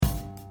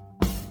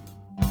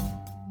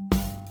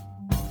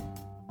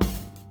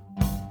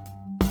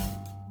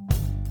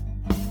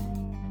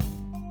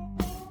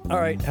All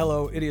right,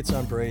 hello, Idiots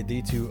on Parade,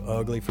 the Too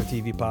Ugly for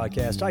TV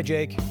podcast. Hi,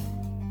 Jake.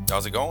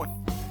 How's it going?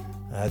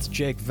 It's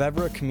Jake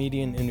Vevra,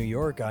 comedian in New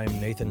York. I'm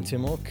Nathan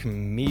Timmel,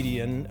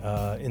 comedian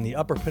in the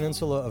Upper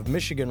Peninsula of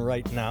Michigan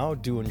right now,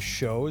 doing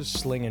shows,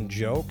 slinging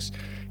jokes.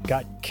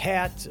 Got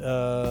Kat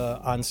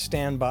on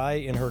standby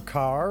in her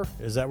car.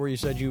 Is that where you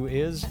said you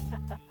is?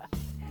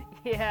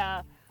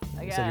 Yeah.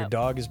 You said your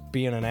dog is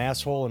being an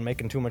asshole and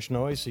making too much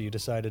noise, so you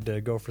decided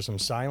to go for some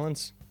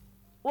silence?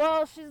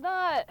 Well, she's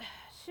not.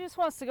 She just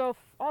wants to go.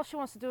 All she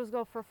wants to do is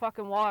go for a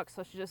fucking walk,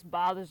 so she just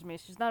bothers me.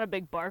 She's not a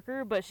big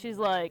barker, but she's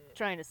like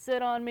trying to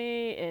sit on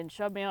me and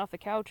shove me off the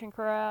couch and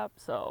crap,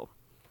 so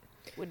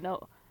would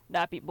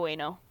not be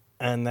bueno.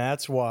 And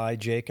that's why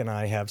Jake and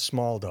I have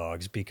small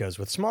dogs, because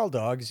with small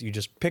dogs, you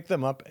just pick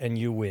them up and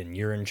you win.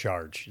 You're in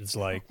charge. It's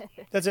like,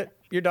 that's it.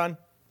 You're done.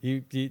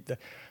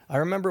 I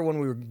remember when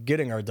we were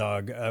getting our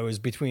dog, it was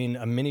between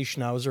a mini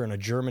schnauzer and a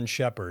German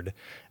shepherd.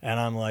 And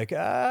I'm like,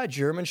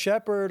 German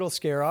shepherd will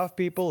scare off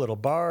people. It'll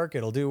bark.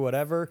 It'll do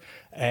whatever.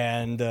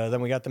 And then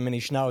we got the mini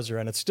schnauzer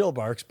and it still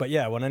barks. But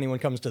yeah, when anyone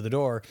comes to the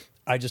door,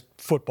 I just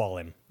football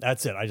him.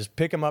 That's it. I just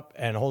pick him up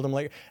and hold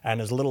him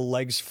and his little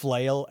legs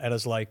flail. And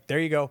it's like, there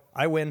you go.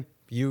 I win.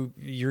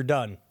 You're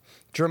done.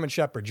 German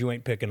shepherd, you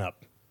ain't picking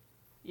up.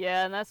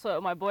 Yeah, and that's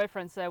what my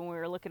boyfriend said when we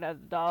were looking at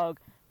the dog.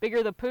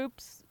 Bigger the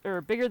poops,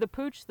 or bigger the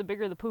pooch, the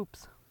bigger the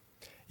poops.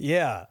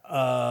 Yeah,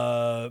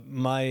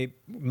 my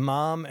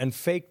mom and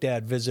fake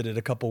dad visited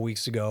a couple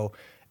weeks ago,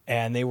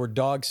 and they were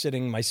dog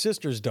sitting my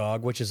sister's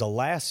dog, which is a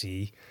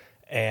Lassie,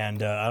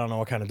 and I don't know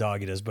what kind of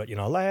dog it is, but,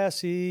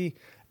 Lassie,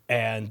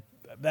 and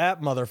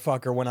that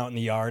motherfucker went out in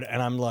the yard,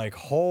 and I'm like,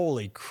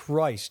 holy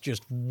Christ,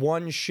 just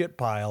one shit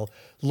pile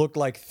looked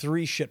like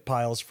 3 shit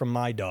piles from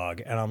my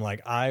dog, and I'm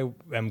like, I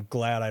am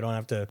glad I don't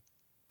have to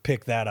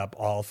pick that up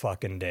all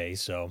fucking day,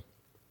 so...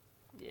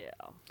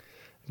 Yeah.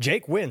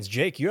 Jake wins.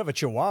 Jake, you have a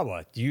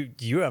Chihuahua.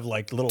 You have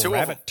like little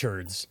rabbit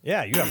turds.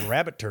 Yeah, you have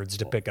rabbit turds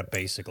to pick up,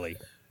 basically.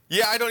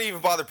 Yeah, I don't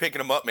even bother picking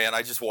them up, man.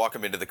 I just walk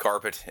them into the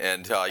carpet,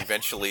 and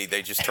eventually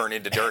they just turn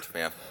into dirt,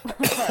 man.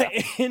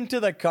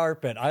 Into the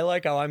carpet. I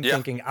like how I'm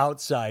thinking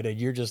outside, and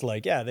you're just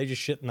like, yeah, they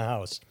just shit in the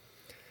house.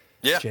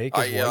 Yeah, Jake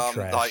is white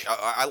trash.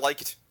 I like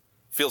it.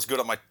 Feels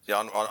good on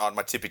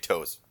my tippy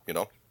toes,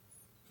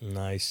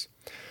 Nice.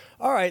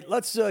 All right,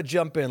 let's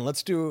jump in.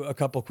 Let's do a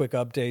couple quick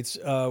updates.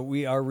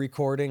 We are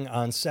recording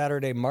on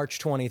Saturday, March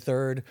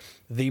 23rd.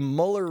 The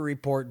Mueller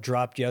report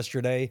dropped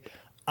yesterday.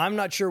 I'm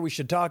not sure we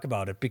should talk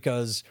about it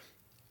because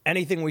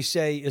anything we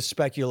say is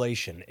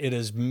speculation. It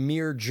is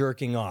mere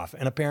jerking off.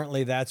 And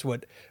apparently that's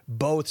what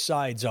both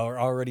sides are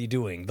already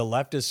doing. The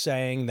left is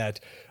saying that,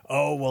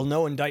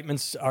 no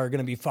indictments are going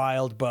to be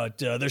filed, but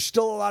there's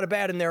still a lot of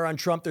bad in there on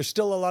Trump. There's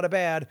still a lot of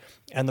bad.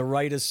 And the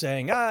right is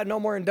saying,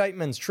 no more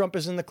indictments. Trump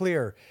is in the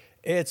clear.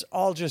 It's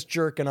all just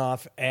jerking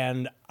off,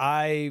 and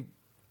I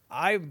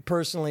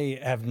personally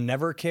have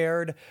never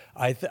cared.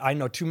 I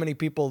know too many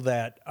people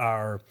that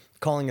are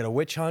calling it a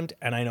witch hunt,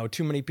 and I know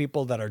too many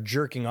people that are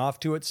jerking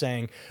off to it,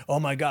 saying, oh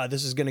my God,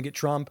 this is going to get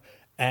Trump,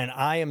 and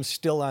I am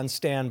still on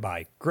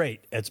standby.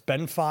 Great, it's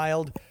been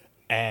filed,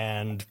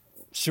 and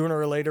sooner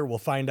or later we'll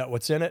find out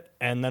what's in it,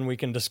 and then we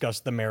can discuss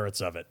the merits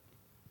of it.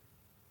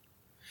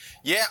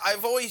 Yeah,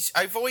 I've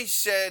always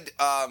said...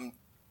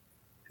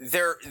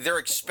 They're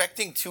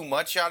expecting too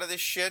much out of this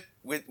shit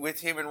with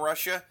him in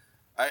Russia.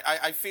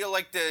 I feel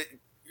like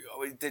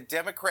the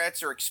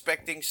Democrats are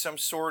expecting some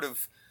sort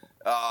of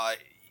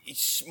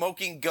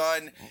smoking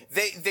gun.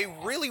 They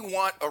really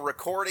want a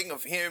recording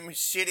of him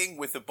sitting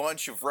with a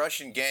bunch of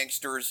Russian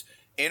gangsters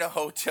in a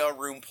hotel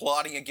room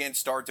plotting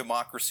against our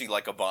democracy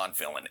like a Bond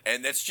villain.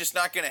 And that's just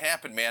not going to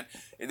happen, man.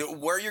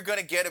 Where you're going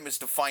to get him is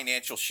the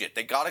financial shit.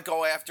 They got to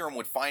go after him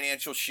with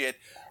financial shit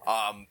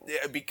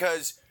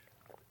because...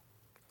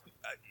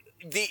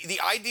 The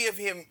idea of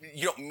him,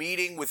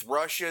 meeting with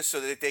Russia so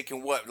that they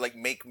can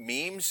make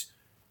memes,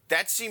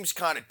 that seems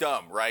kind of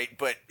dumb, right?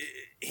 But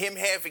him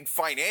having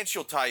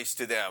financial ties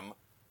to them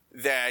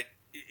that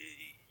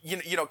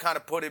kind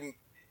of put him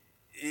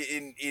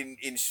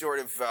in sort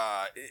of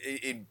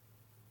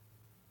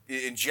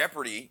in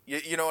jeopardy.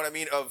 You know what I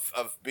mean?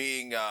 Of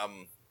being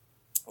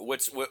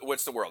what's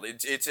the world?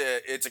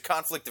 It's a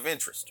conflict of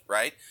interest,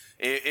 right?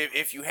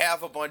 If you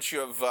have a bunch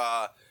of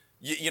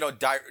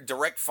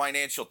direct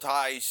financial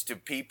ties to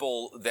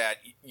people that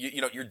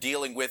you're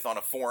dealing with on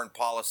a foreign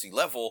policy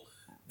level,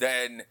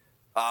 then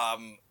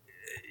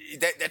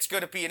that's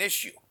going to be an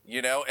issue,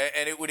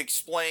 and it would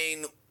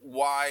explain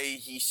why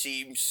he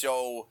seems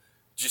so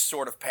just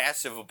sort of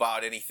passive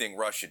about anything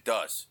Russia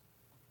does,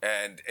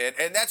 and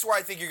that's where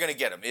I think you're going to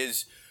get him.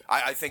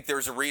 I think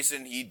there's a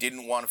reason he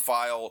didn't want to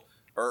file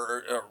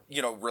or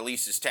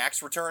release his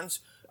tax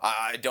returns.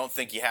 I don't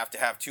think you have to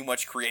have too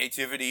much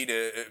creativity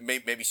to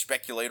maybe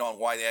speculate on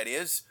why that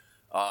is.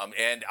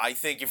 And I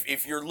think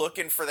if you're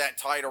looking for that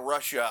tie to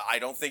Russia, I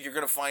don't think you're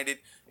going to find it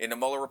in the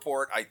Mueller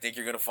report. I think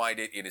you're going to find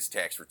it in his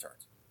tax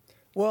returns.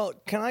 Well,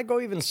 can I go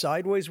even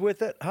sideways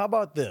with it? How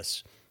about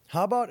this?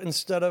 How about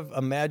instead of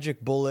a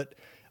magic bullet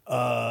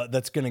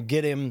that's going to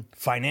get him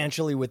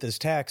financially with his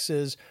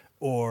taxes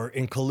or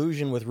in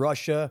collusion with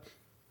Russia,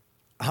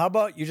 how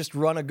about you just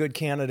run a good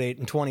candidate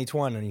in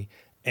 2020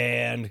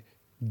 and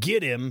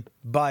get him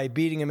by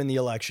beating him in the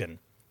election?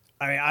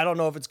 I mean, I don't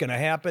know if it's going to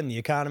happen. The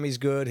economy's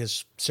good.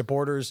 His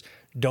supporters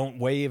don't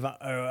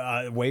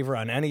waver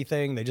on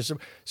anything. They just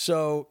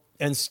so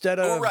instead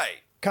of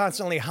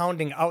constantly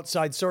hounding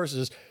outside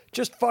sources,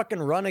 just fucking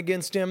run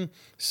against him.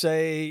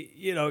 Say,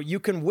 you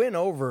can win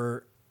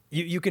over.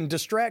 You can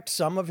distract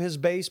some of his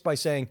base by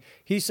saying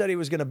he said he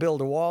was going to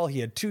build a wall. He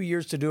had 2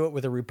 years to do it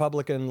with a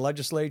Republican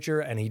legislature,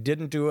 and he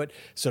didn't do it.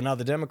 So now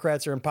the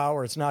Democrats are in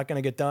power. It's not going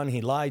to get done. He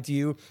lied to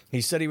you.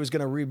 He said he was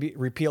going to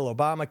repeal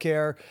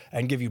Obamacare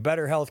and give you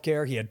better health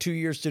care. He had 2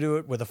 years to do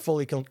it with a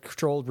fully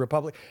controlled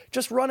Republic.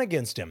 Just run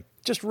against him.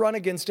 Just run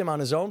against him on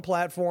his own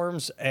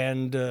platforms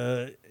and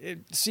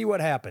see what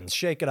happens.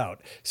 Shake it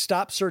out.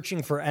 Stop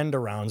searching for end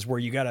arounds where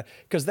you got to,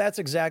 because that's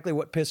exactly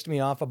what pissed me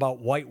off about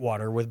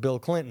Whitewater with Bill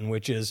Clinton,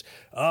 which is,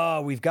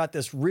 oh, we've got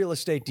this real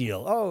estate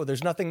deal. Oh,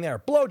 there's nothing there.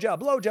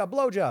 Blowjob, blowjob,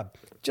 blowjob.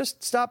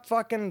 Just stop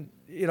fucking,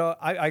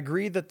 I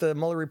agree that the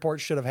Mueller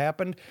report should have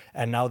happened.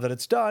 And now that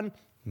it's done,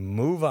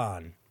 move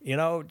on.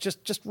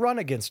 Just run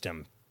against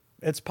him.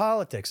 It's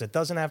politics. It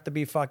doesn't have to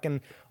be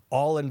fucking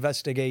all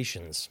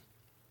investigations.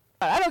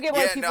 I don't get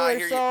why people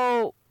are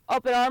so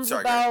up in arms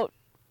about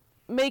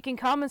making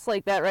comments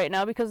like that right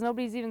now, because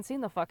nobody's even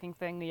seen the fucking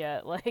thing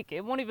yet. Like,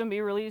 it won't even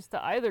be released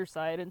to either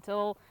side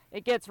until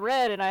it gets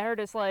read, and I heard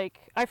it's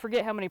like, I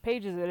forget how many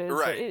pages it is,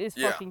 but it is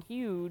fucking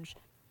huge.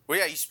 Well,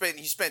 yeah, he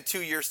spent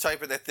 2 years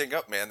typing that thing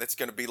up, man. That's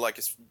going to be like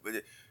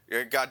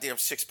a goddamn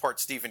 6-part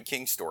Stephen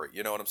King story.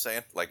 You know what I'm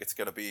saying? Like, it's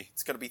going to be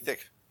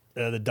thick.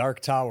 The Dark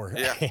Tower.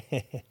 Yeah.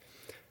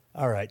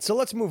 All right, so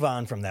let's move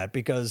on from that,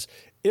 because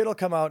it'll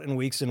come out in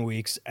weeks and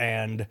weeks,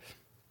 and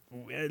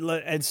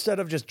instead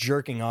of just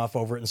jerking off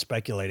over it and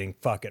speculating,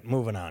 fuck it,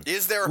 moving on.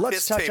 Is there a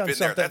piss tape in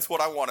there? That's what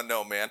I want to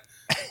know, man.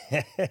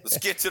 Let's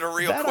get to the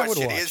real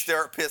question. Is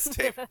there a piss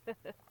tape?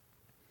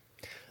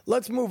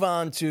 Let's move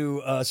on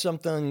to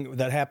something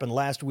that happened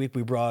last week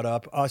we brought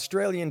up.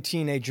 Australian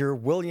teenager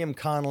William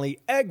Connolly,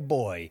 egg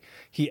boy.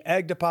 He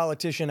egged a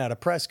politician at a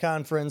press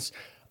conference.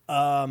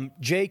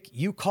 Jake,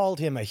 you called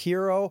him a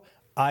hero.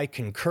 I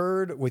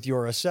concurred with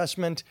your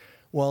assessment.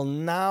 Well,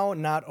 now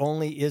not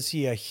only is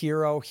he a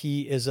hero,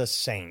 he is a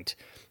saint.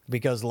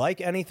 Because like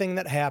anything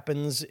that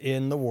happens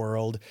in the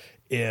world,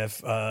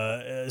 if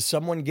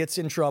someone gets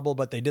in trouble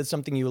but they did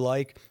something you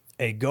like,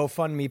 a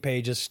GoFundMe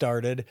page is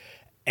started.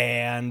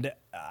 And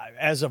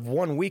as of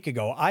 1 week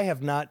ago, I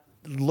have not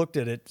looked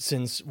at it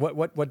since,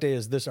 what day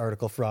is this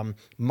article from?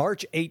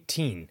 March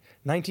 18,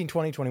 19,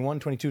 20, 21,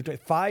 22,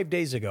 5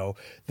 days ago,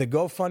 the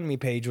GoFundMe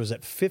page was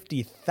at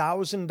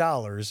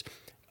 $50,000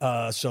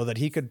 so that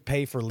he could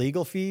pay for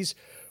legal fees.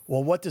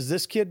 Well, what does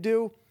this kid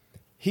do?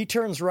 He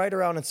turns right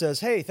around and says,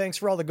 hey, thanks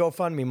for all the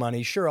GoFundMe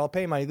money. Sure, I'll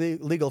pay my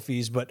legal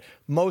fees, but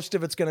most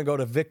of it's going to go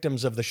to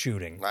victims of the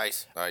shooting.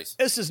 Nice, nice.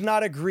 This is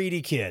not a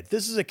greedy kid.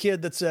 This is a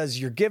kid that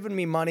says, you're giving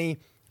me money.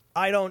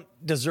 I don't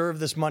deserve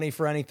this money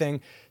for anything.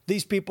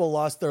 These people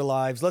lost their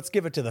lives. Let's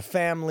give it to the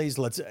families.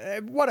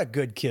 What a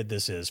good kid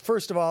this is.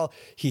 First of all,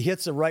 he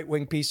hits a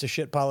right-wing piece of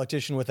shit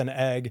politician with an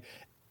egg,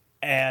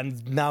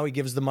 and now he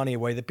gives the money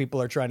away that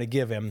people are trying to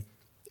give him.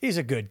 He's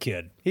a good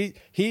kid.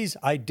 He's,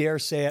 I dare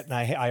say it, and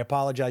I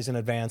apologize in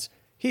advance,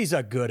 he's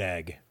a good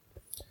egg.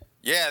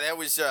 Yeah, that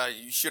was,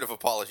 you should have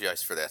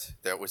apologized for that.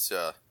 That was...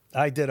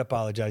 I did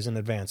apologize in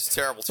advance.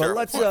 Terrible.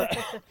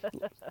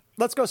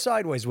 Let's go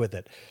sideways with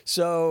it.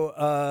 So,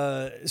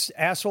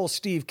 asshole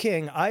Steve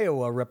King,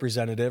 Iowa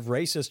representative,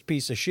 racist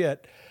piece of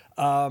shit,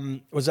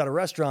 was at a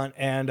restaurant,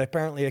 and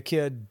apparently a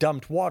kid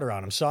dumped water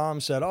on him. Saw him,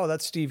 said, oh,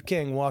 that's Steve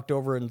King, walked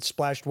over and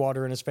splashed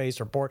water in his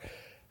face or poured.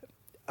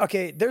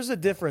 Okay, there's a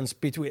difference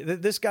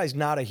between... This guy's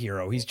not a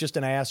hero. He's just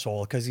an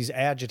asshole because he's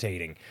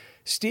agitating.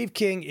 Steve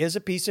King is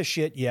a piece of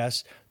shit,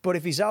 yes, but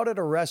if he's out at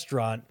a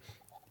restaurant...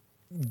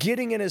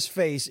 Getting in his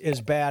face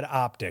is bad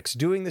optics.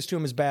 Doing this to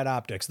him is bad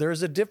optics. There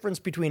is a difference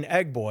between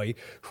Egg Boy,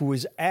 who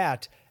is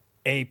at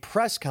a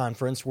press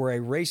conference where a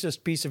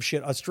racist piece of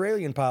shit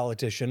Australian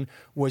politician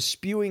was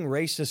spewing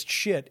racist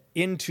shit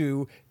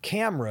into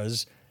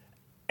cameras,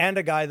 and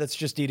a guy that's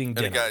just eating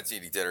dinner. And a guy that's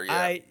eating dinner,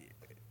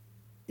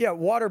 yeah.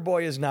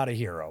 Waterboy is not a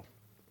hero.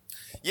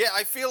 Yeah,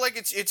 I feel like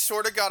it's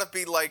sort of got to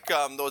be like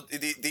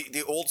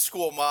the old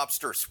school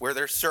mobsters, where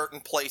there's certain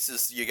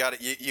places you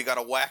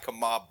gotta whack a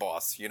mob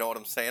boss. You know what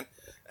I'm saying?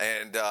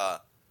 And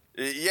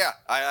yeah,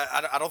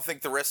 I don't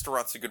think the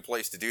restaurant's a good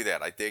place to do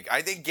that. I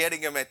think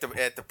getting him at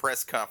the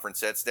press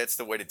conference, that's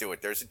the way to do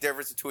it. There's a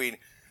difference between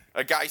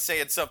a guy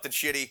saying something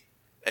shitty,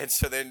 and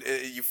so then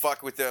you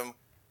fuck with them,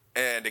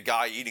 and a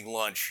guy eating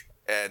lunch,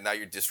 and now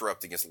you're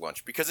disrupting his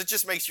lunch because it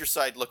just makes your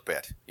side look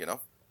bad. You know.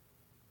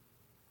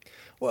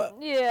 Well,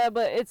 yeah,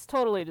 but it's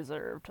totally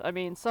deserved. I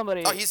mean,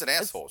 somebody... Oh, he's an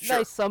asshole, it's sure.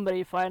 Nice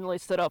somebody finally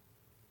stood up.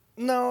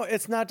 No,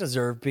 it's not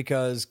deserved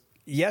because,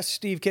 yes,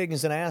 Steve King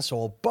is an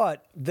asshole,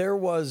 but there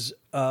was,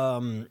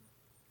 and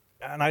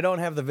I don't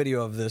have the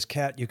video of this,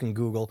 Kat, you can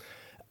Google,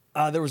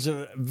 there was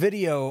a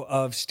video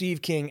of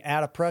Steve King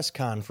at a press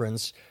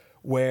conference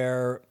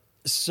where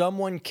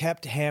someone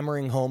kept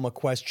hammering home a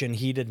question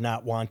he did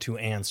not want to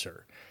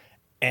answer.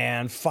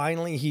 And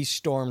finally, he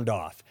stormed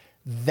off.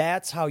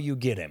 That's how you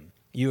get him.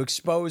 You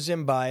expose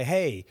him by,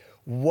 hey,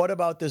 what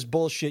about this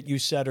bullshit you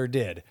said or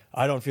did?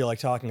 I don't feel like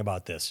talking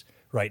about this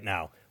right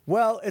now.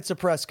 Well, it's a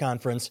press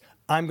conference.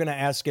 I'm going to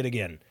ask it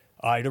again.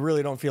 I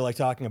really don't feel like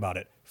talking about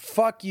it.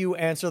 Fuck you,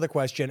 answer the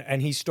question,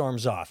 and he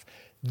storms off.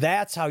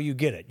 That's how you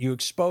get it. You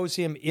expose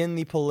him in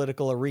the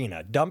political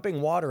arena.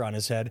 Dumping water on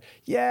his head,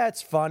 yeah,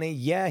 it's funny.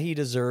 Yeah, he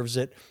deserves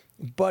it.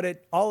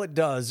 But all it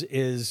does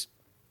is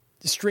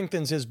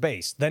strengthens his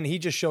base. Then he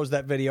just shows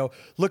that video.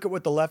 Look at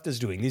what the left is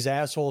doing. These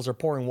assholes are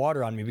pouring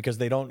water on me because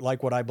they don't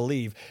like what I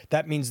believe.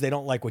 That means they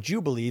don't like what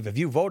you believe. If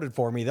you voted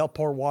for me, they'll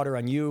pour water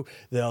on you.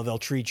 They'll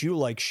treat you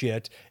like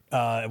shit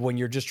when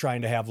you're just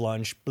trying to have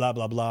lunch, blah,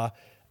 blah, blah.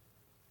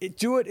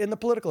 Do it in the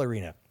political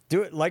arena.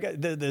 Do it like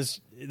this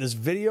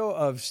video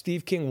of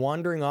Steve King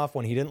wandering off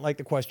when he didn't like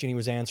the question he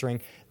was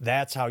answering.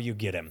 That's how you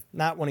get him,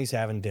 not when he's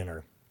having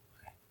dinner.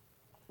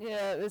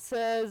 Yeah, it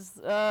says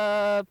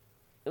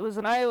it was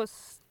an Iowa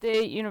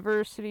State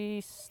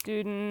University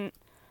student,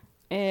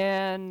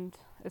 and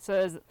it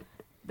says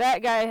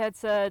that guy had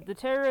said the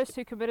terrorist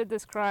who committed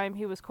this crime,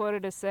 he was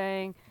quoted as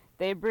saying,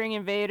 "They bring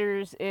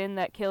invaders in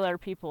that kill our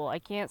people. I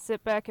can't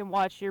sit back and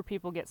watch your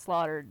people get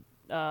slaughtered."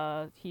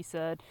 He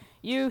said,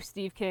 "You,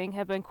 Steve King,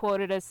 have been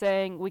quoted as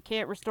saying, we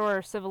can't restore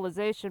our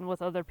civilization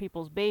with other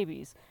people's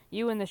babies.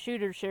 You and the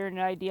shooter share an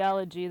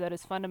ideology that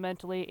is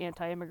fundamentally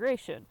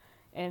anti-immigration."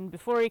 And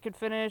before he could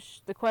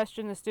finish the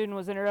question, the student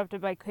was interrupted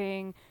by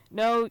King.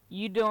 "No,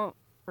 you don't,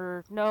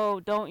 or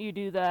no, don't you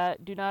do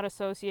that. Do not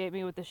associate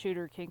me with the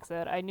shooter," King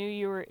said. I knew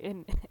you were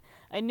in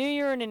an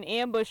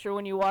ambusher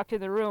when you walked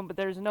in the room, but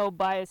there's no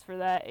bias for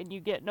that, and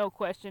you get no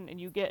question, and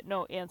you get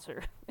no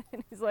answer."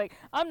 And he's like,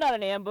 "I'm not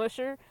an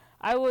ambusher.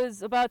 I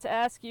was about to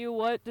ask you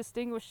what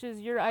distinguishes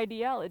your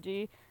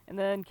ideology." And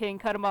then King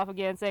cut him off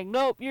again, saying,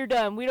 "Nope, you're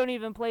done. We don't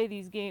even play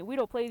these games. We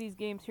don't play these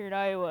games here in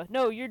Iowa.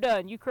 No, you're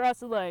done. You crossed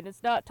the line.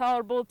 It's not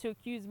tolerable to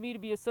accuse me to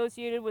be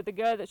associated with the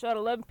guy that shot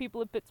 11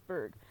 people in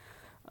Pittsburgh."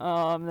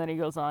 Then he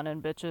goes on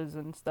and bitches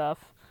and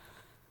stuff.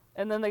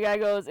 And then the guy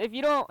goes, "If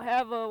you don't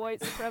have a white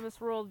supremacist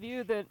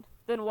worldview,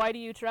 then why do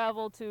you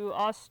travel to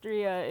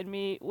Austria and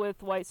meet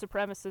with white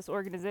supremacist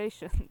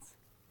organizations?"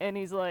 And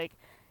he's like,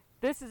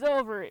 "This is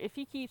over. If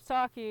he keeps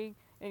talking,"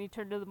 and he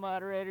turned to the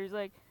moderator, he's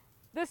like,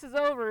 "This is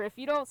over. If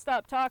you don't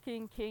stop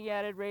talking," King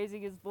added,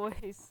 raising his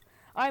voice.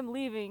 "I'm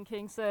leaving,"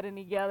 King said, and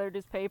he gathered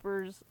his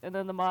papers, and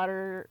then the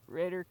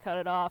moderator cut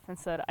it off and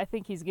said, "I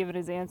think he's given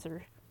his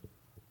answer.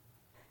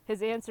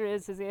 His answer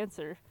is his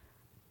answer."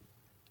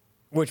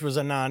 Which was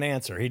a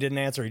non-answer. He didn't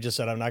answer. He just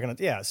said, "I'm not going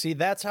to." Yeah, see,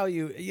 that's how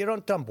you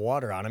don't dump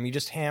water on him. You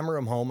just hammer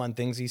him home on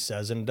things he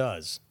says and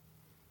does.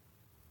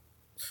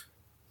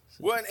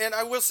 Well, and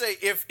I will say,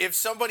 if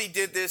somebody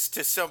did this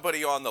to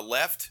somebody on the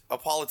left, a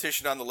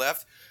politician on the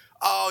left,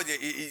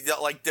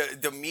 like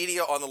the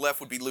media on the left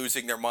would be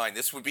losing their mind.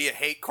 This would be a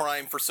hate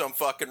crime for some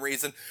fucking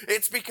reason.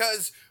 It's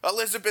because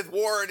Elizabeth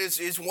Warren is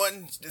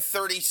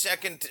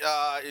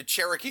 1/32nd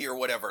Cherokee or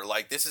whatever.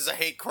 Like, this is a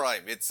hate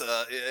crime. It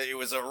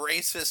was a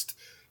racist,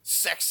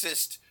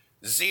 sexist,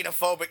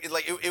 xenophobic.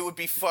 Like, it would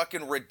be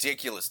fucking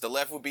ridiculous. The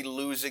left would be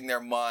losing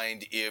their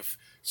mind if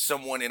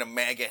someone in a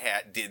MAGA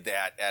hat did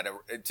that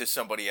to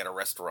somebody at a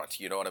restaurant.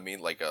 You know what I mean?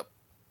 Like a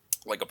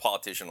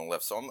politician on the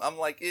left. So I'm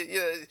like,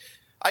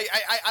 I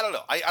don't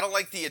know. I don't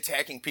like the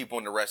attacking people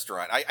in the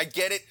restaurant. I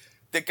get it.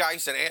 The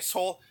guy's an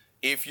asshole.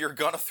 If you're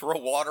gonna throw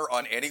water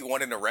on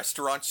anyone in a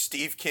restaurant,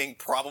 Steve King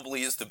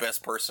probably is the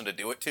best person to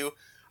do it to.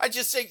 I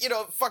just say,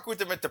 fuck with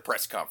them at the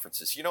press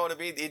conferences. You know what I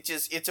mean?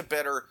 It's a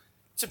better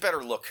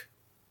look.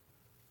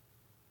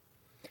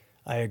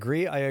 I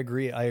agree.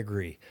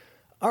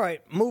 All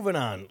right, moving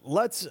on.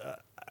 Let's.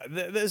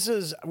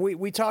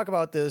 We talk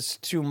about this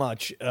too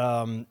much.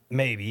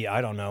 Maybe,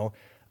 I don't know.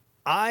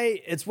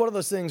 It's one of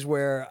those things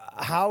where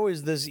how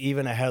is this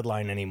even a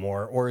headline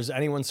anymore, or is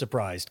anyone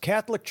surprised?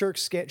 Catholic Church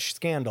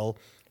scandal.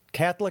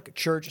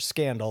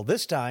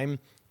 This time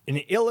in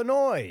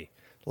Illinois.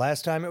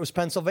 Last time it was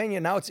Pennsylvania.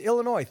 Now it's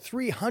Illinois.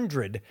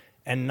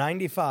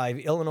 395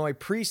 Illinois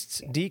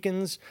priests,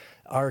 deacons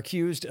are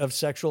accused of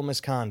sexual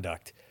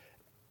misconduct.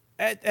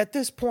 At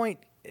this point,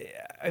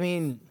 I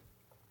mean,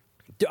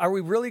 are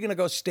we really going to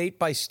go state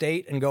by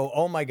state and go,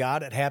 oh my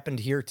God, it happened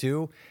here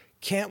too?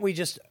 Can't we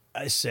just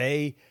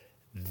say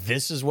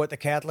this is what the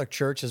Catholic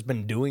Church has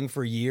been doing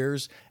for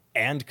years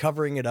and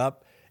covering it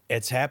up?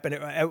 It's happened.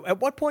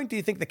 At what point do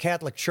you think the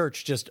Catholic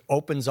Church just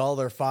opens all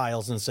their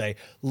files and say,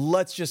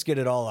 let's just get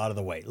it all out of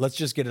the way. Let's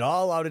just get it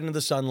all out into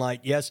the sunlight.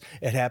 Yes,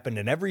 it happened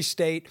in every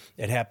state.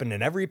 It happened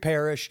in every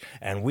parish,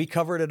 and we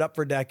covered it up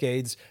for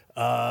decades.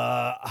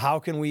 How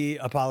can we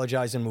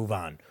apologize and move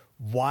on?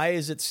 Why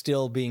is it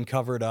still being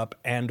covered up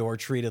and or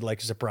treated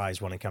like a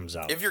surprise when it comes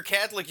out? If you're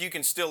Catholic, you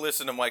can still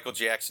listen to Michael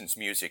Jackson's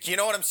music. You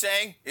know what I'm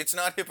saying? It's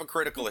not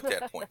hypocritical at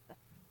that point.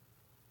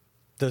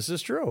 This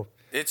is true.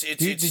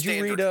 Did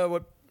you read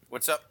what?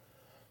 What's up?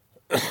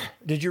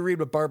 Did you read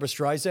what Barbra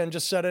Streisand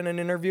just said in an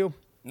interview?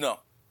 No.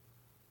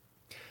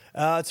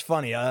 It's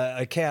funny.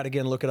 A cat,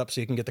 again, look it up so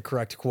you can get the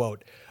correct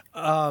quote.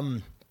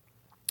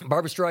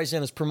 Barbara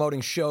Streisand is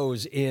promoting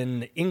shows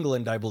in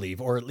England, I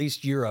believe, or at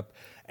least Europe.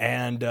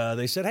 And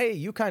they said, hey,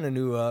 you kind of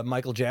knew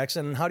Michael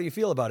Jackson. How do you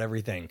feel about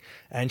everything?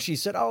 And she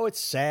said, oh, it's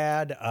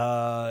sad.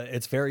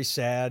 It's very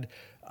sad.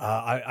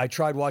 I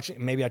tried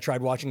watching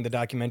the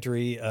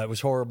documentary. It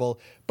was horrible.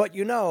 But,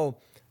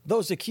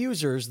 those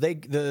accusers, they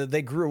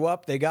grew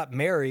up, they got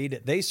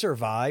married, they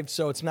survived.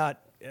 So it's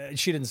not,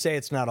 she didn't say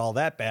it's not all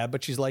that bad,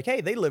 but she's like,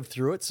 hey, they lived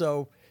through it.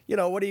 So,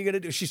 what are you going to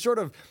do? She sort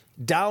of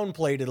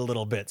downplayed it a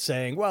little bit,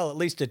 saying, well, at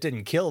least it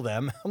didn't kill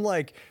them. I'm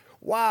like,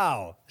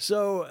 wow.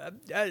 So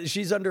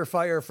she's under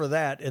fire for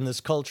that in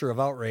this culture of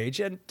outrage,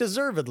 and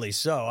deservedly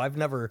so. I've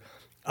never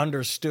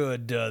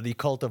understood the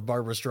cult of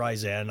Barbara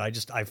Streisand.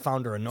 I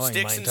found her annoying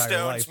Sticks my and entire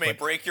stones life. may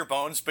break your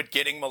bones, but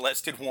getting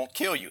molested won't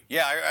kill you.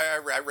 Yeah,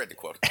 I read the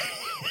quote.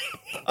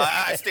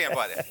 I stand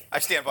by that. I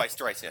stand by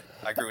Streisand.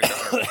 I agree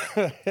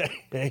with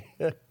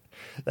that.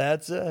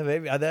 That's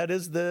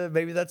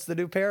maybe that's the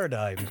new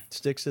paradigm,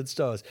 sticks and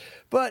stones.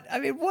 But I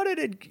mean, what did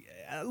it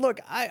look?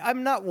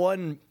 I'm not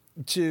one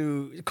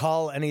to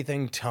call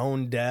anything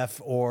tone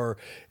deaf or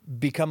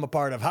become a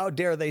part of. How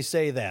dare they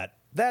say that?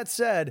 That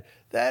said,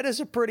 that is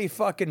a pretty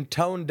fucking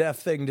tone deaf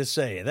thing to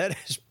say. That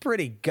is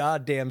pretty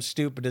goddamn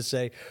stupid to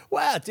say.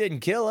 Well, it didn't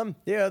kill him.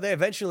 They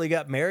eventually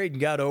got married and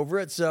got over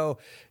it. So,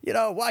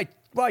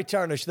 why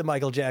tarnish the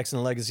Michael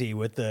Jackson legacy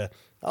with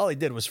all he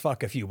did was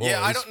fuck a few boys?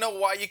 Yeah, I don't know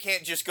why you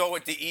can't just go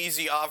with the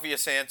easy,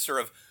 obvious answer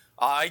of,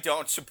 I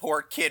don't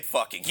support kid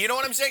fucking. You know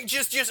what I'm saying?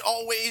 Just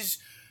always,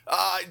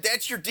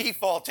 that's your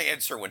default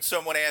answer when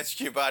someone asks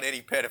you about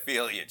any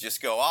pedophilia.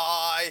 Just go,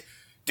 I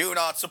do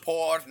not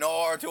support,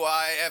 nor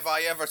have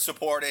I ever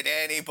supported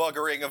any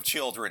buggering of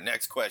children.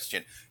 Next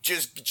question.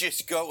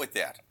 Just go with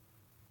that.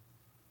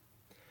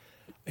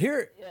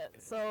 Here. Yeah,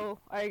 so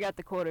I got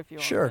the quote if you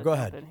want. Sure, to go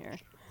jump ahead. In here.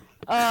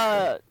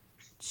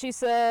 She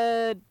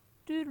said,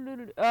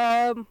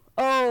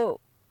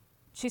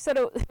 she said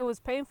it was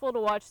painful to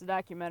watch the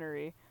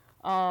documentary.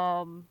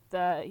 Michael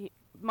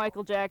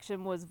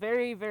Jackson was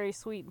very, very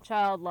sweet and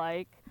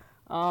childlike.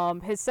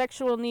 His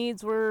sexual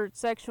needs were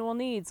sexual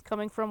needs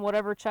coming from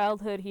whatever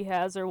childhood he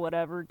has or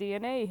whatever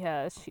DNA he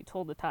has, she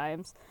told the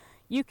Times.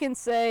 You can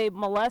say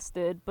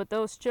molested, but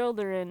those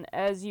children,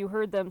 as you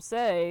heard them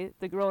say,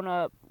 the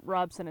grown-up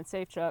Robson and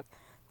Safechuck,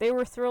 they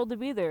were thrilled to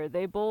be there.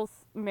 They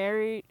both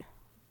married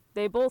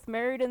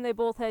and they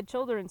both had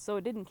children, so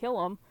it didn't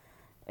kill them.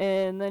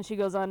 And then she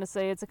goes on to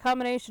say, it's a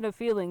combination of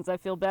feelings. I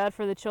feel bad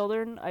for the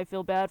children. I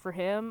feel bad for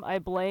him. I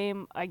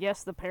blame, I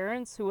guess, the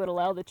parents who would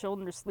allow the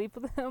children to sleep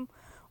with him.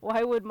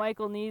 Why would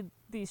Michael need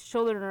these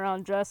children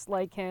around dressed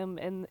like him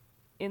and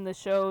in the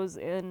shows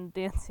and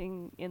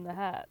dancing in the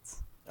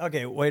hats?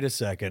 Okay, wait a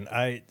second.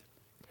 I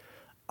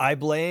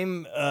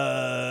blame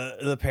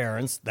the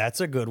parents. That's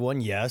a good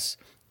one, yes.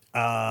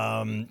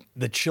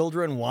 The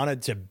children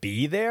wanted to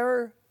be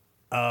there.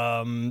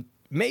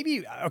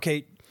 Maybe,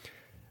 okay,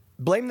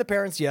 blame the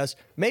parents, yes.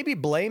 Maybe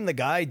blame the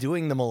guy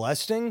doing the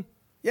molesting.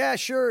 Yeah,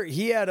 sure,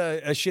 he had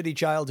a shitty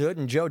childhood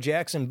and Joe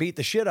Jackson beat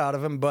the shit out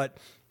of him, but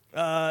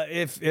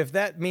if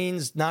that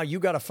means now you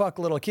got to fuck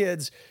little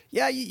kids,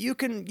 yeah, you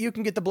can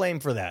get the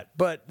blame for that.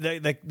 But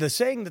the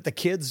saying that the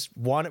kids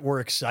were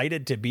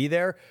excited to be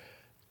there,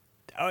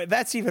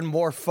 that's even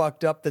more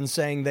fucked up than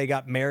saying they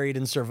got married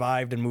and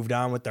survived and moved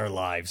on with their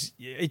lives.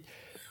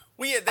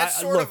 Well, yeah, that's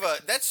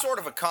sort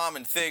of a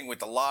common thing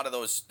with a lot of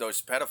those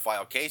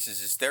pedophile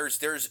cases. Is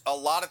there's a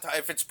lot of time,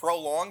 if it's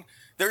prolonged,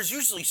 there's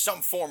usually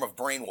some form of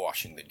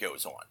brainwashing that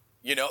goes on.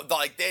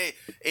 Like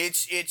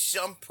it's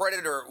some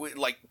predator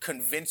like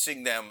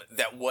convincing them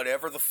that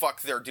whatever the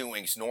fuck they're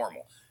doing is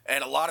normal.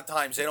 And a lot of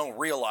times they don't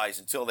realize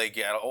until they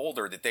get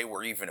older that they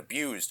were even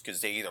abused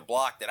because they either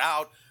blocked it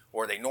out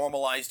or they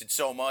normalized it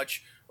so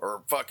much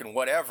or fucking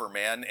whatever,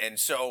 man. And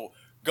so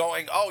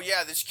going, oh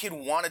yeah, this kid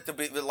wanted to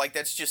be like,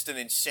 that's just an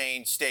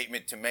insane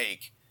statement to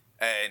make.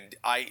 And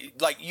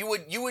you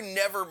would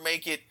never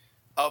make it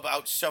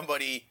about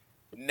somebody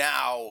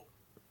now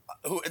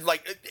who,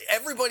 like,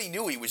 everybody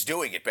knew he was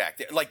doing it back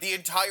then. Like the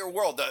entire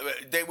world,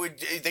 they would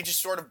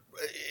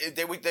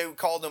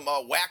call him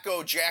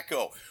Wacko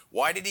Jacko.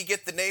 Why did he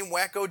get the name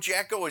Wacko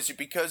Jacko? Is it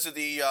because of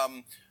the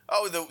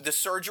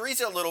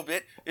surgeries? A little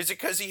bit. Is it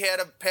because he had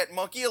a pet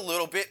monkey? A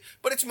little bit.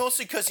 But it's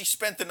mostly because he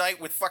spent the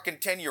night with fucking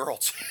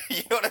 10-year-olds.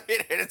 You know what I mean?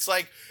 And it's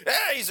like,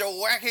 hey, he's a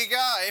wacky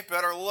guy.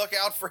 Better look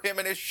out for him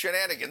and his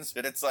shenanigans.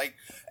 And it's like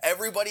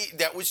everybody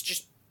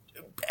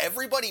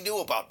knew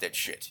about that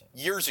shit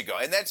years ago.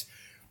 And that's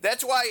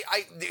why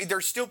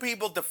there's still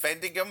people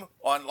defending him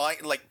online,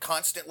 like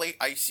constantly.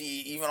 I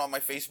see even on my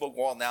Facebook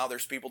wall now,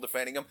 there's people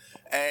defending him.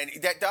 And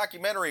that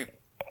documentary,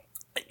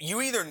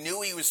 you either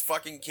knew he was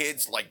fucking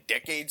kids like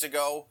decades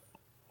ago,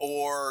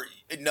 or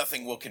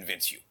nothing will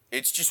convince you.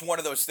 It's just one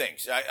of those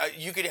things.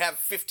 You could have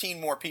 15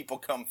 more people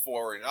come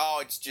forward. Oh,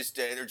 it's just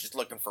they're just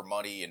looking for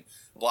money and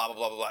blah blah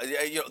blah blah blah.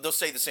 They'll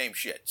say the same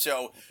shit.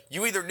 So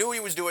you either knew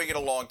he was doing it a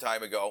long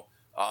time ago,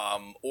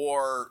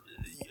 or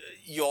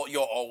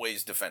you'll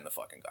always defend the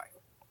fucking guy.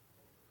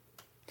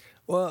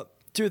 Well,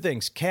 two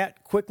things.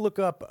 Kat, quick look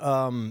up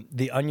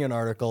the Onion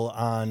article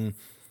on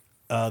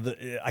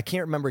I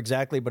can't remember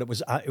exactly, but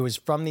it was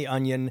from The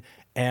Onion,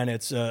 and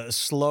it's a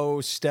slow,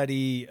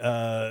 steady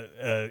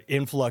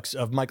influx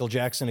of Michael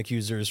Jackson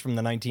accusers from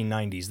the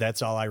 1990s.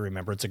 That's all I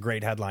remember. It's a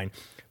great headline.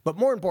 But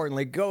more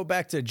importantly, go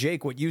back to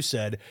Jake, what you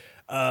said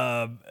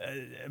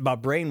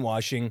about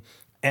brainwashing,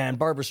 and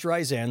Barbra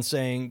Streisand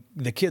saying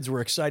the kids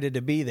were excited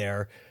to be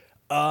there.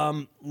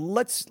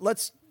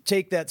 Let's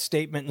take that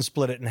statement and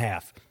split it in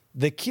half.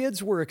 The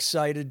kids were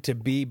excited to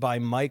be by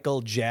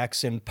Michael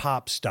Jackson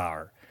pop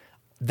star.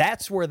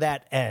 That's where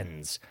that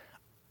ends.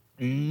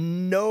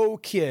 No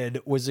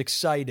kid was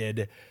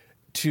excited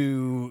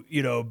to,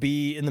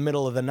 be in the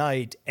middle of the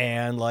night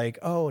and like,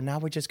 oh, now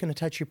we're just going to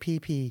touch your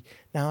pee-pee.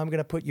 Now I'm going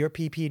to put your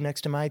pee-pee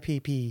next to my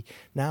pee-pee.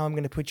 Now I'm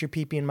going to put your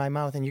pee-pee in my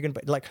mouth and you're going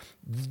to, like,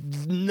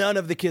 none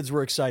of the kids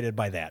were excited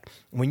by that.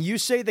 When you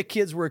say the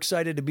kids were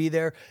excited to be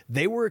there,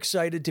 they were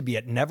excited to be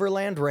at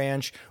Neverland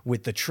Ranch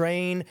with the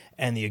train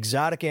and the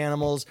exotic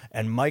animals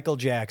and Michael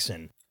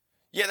Jackson.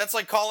 Yeah, that's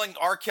like calling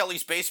R.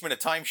 Kelly's basement a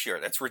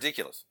timeshare. That's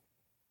ridiculous.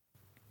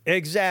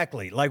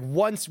 Exactly. Like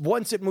once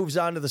it moves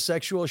on to the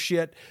sexual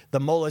shit, the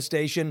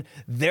molestation,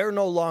 they're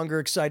no longer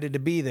excited to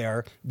be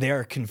there.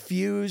 They're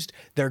confused.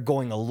 They're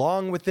going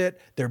along with it.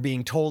 They're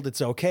being told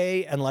it's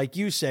okay. And like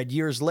you said,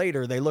 years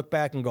later, they look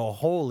back and go,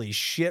 holy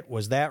shit,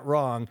 was that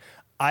wrong?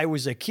 I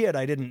was a kid.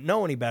 I didn't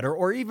know any better.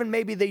 Or even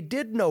maybe they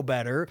did know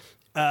better.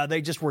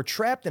 They just were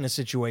trapped in a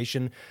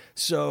situation.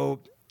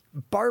 So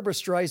Barbra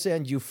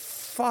Streisand, you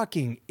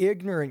fucking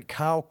ignorant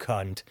cow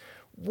cunt.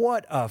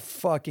 What a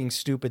fucking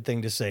stupid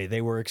thing to say.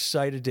 They were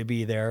excited to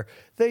be there.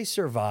 They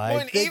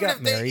survived. They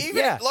got married.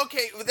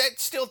 Okay, that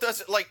still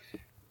doesn't, like,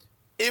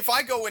 if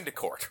I go into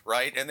court,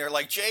 right, and they're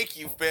like, Jake,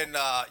 you've been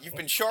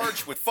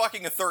charged with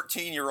fucking a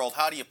 13-year-old.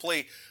 How do you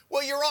plead?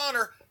 Well, Your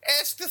Honor,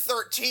 ask the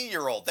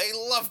 13-year-old. They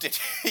loved it.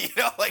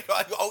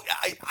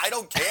 I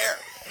don't care.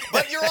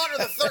 But Your Honor,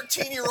 the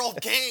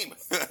 13-year-old came.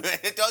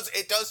 It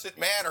doesn't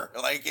matter.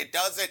 Like, it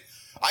doesn't.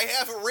 I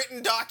have a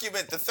written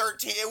document.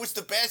 It was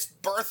the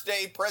best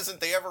birthday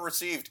present they ever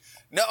received.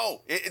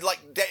 No,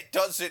 that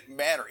doesn't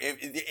matter.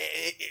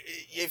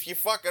 If you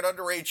fuck an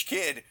underage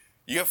kid,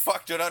 you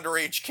fucked an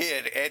underage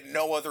kid, and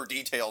no other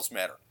details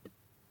matter.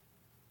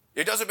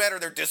 It doesn't matter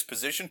their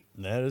disposition.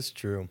 That is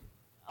true.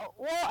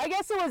 Well, I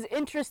guess it was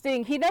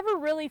interesting. He never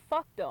really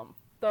fucked them,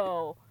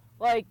 though.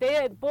 Like,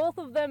 both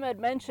of them had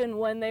mentioned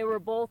when they were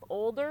both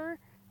older,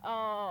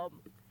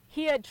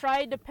 he had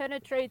tried to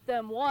penetrate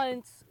them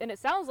once, and it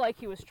sounds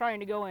like he was trying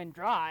to go in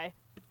dry.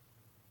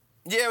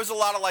 Yeah, it was a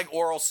lot of like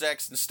oral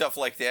sex and stuff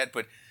like that.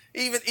 But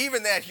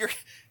even that,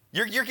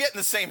 you're getting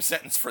the same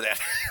sentence for that.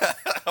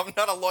 I'm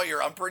not a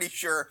lawyer. I'm pretty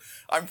sure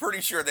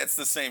that's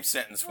the same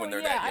sentence when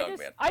they're that young,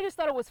 man. I just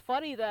thought it was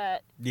funny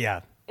that.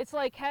 Yeah. It's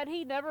like, had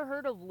he never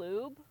heard of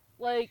lube?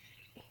 Like,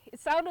 it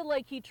sounded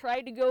like he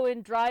tried to go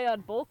in dry on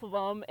both of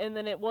them, and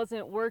then it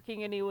wasn't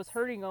working, and he was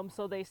hurting them,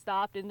 so they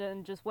stopped and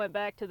then just went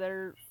back to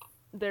their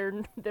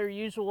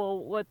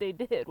usual what they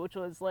did, which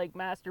was like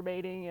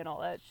masturbating and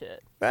all that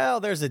shit. Well,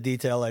 there's a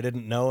detail I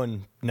didn't know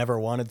and never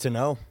wanted to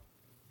know.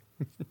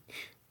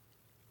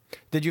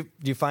 Did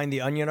you find the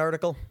Onion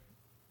article?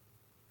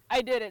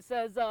 I did. It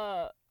says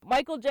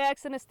Michael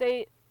Jackson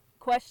estate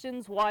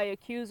questions why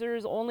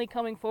accusers only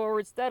coming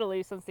forward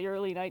steadily since the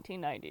early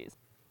 1990s.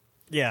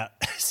 Yeah,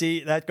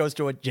 see, that goes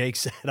to what Jake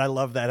said. I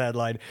love that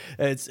headline.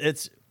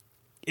 It's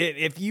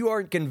if you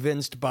aren't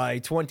convinced by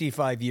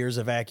 25 years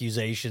of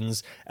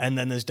accusations and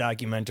then this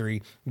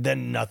documentary,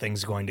 then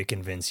nothing's going to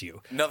convince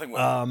you. Nothing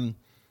will.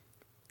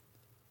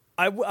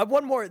 I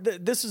one more.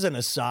 This is an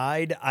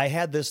aside. I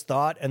had this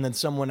thought, and then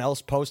someone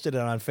else posted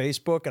it on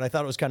Facebook, and I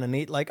thought it was kind of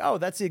neat. Like, oh,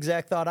 that's the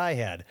exact thought I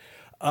had.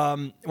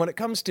 When it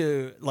comes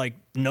to like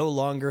no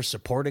longer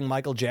supporting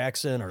Michael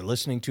Jackson or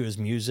listening to his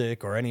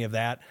music or any of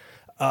that,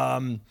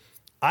 I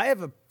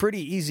have a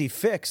pretty easy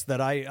fix that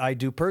I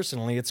do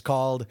personally. It's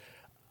called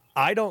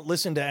I don't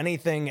listen to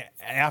anything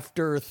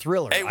after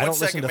Thriller. Hey, I don't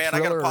second, listen to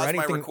man. Thriller I gotta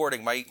pause my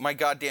recording. My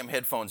goddamn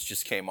headphones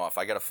just came off.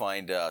 I gotta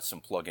find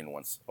some plug-in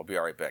ones. I'll be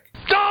all right back.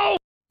 Go!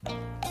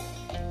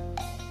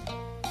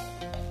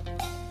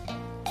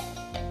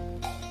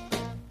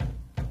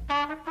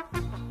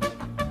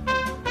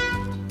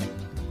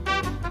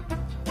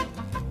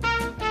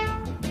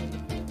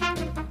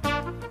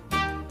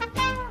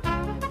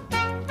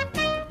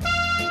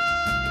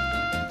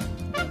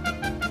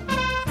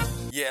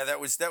 Yeah,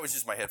 that was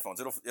just my headphones.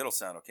 It'll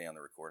sound okay on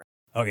the recording.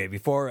 Okay,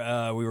 before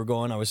we were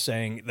going, I was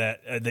saying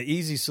that the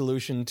easy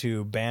solution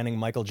to banning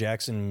Michael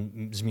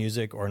Jackson's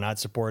music or not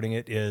supporting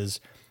it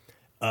is,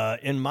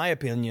 in my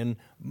opinion,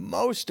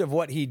 most of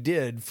what he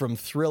did from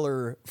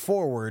Thriller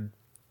forward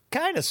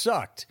kind of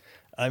sucked.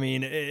 I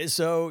mean,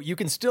 so you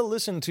can still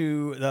listen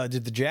to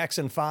the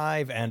Jackson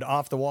 5 and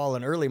Off the Wall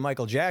and early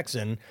Michael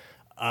Jackson.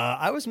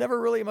 I was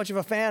never really much of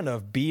a fan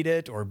of Beat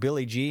It or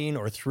Billie Jean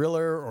or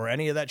Thriller or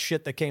any of that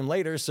shit that came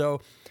later, so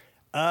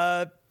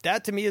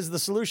That to me is the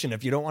solution.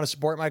 If you don't want to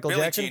support Michael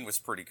Billie Jackson, Jean was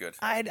pretty good.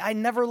 I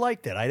never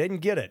liked it. I didn't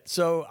get it.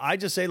 So I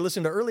just say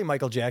listen to early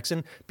Michael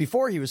Jackson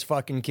before he was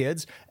fucking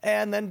kids,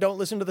 and then don't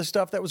listen to the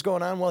stuff that was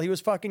going on while he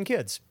was fucking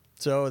kids.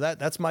 So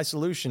that's my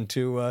solution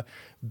to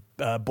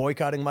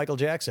boycotting Michael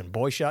Jackson.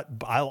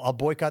 I'll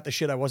boycott the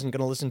shit I wasn't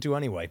going to listen to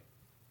anyway.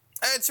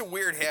 It's a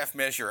weird half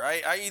measure.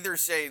 I either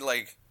say,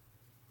 like,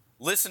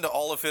 listen to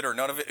all of it or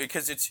none of it,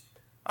 because it's,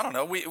 I don't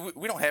know, we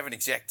don't have an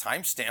exact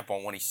timestamp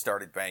on when he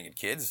started banging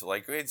kids.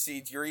 Like,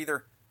 you're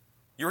either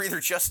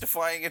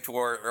justifying it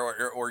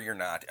or you're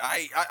not.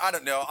 I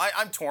don't know.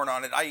 I'm torn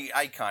on it.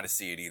 I kind of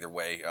see it either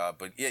way.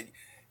 But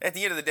at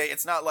the end of the day,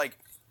 it's not like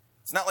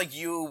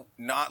you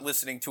not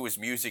listening to his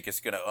music is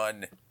going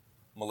to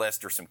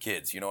unmolester some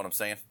kids. You know what I'm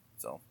saying?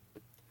 So.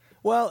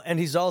 Well, and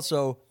he's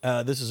also,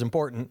 this is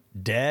important,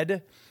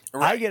 dead.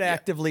 Right, I get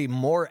actively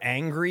more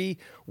angry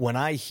when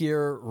I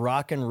hear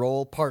Rock and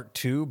Roll Part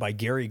 2 by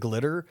Gary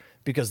Glitter,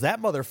 because that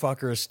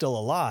motherfucker is still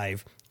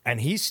alive and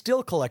he's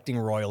still collecting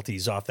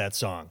royalties off that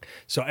song.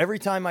 So every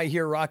time I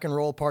hear Rock and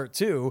Roll Part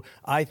 2,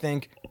 I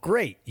think,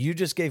 great, you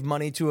just gave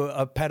money to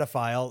a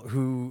pedophile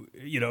who,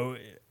 you know,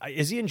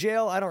 is he in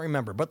jail? I don't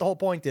remember. But the whole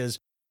point is,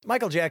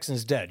 Michael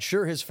Jackson's dead.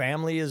 Sure, his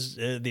family is,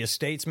 the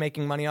estate's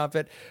making money off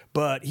it,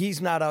 but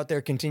he's not out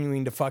there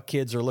continuing to fuck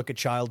kids or look at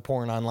child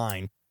porn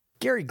online.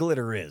 Gary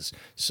Glitter is.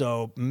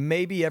 So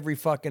maybe every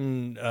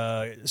fucking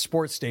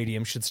sports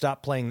stadium should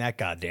stop playing that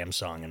goddamn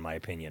song, in my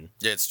opinion.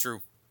 Yeah, it's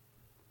true.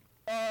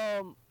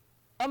 I'm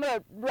going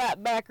to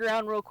wrap back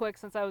around real quick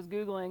since I was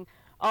Googling.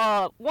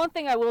 One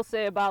thing I will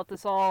say about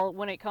this all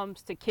when it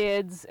comes to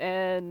kids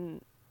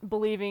and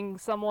believing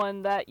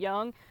someone that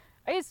young,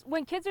 I guess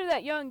when kids are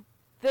that young,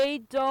 they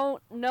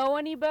don't know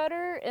any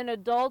better, and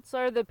adults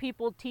are the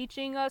people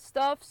teaching us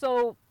stuff.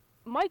 So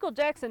Michael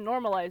Jackson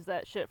normalized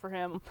that shit for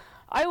him.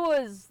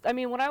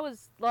 When I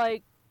was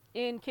like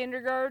in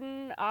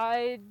kindergarten,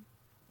 I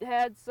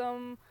had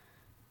some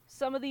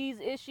of these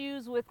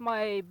issues with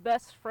my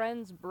best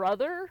friend's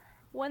brother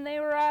when they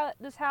were at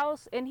this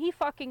house, and he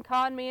fucking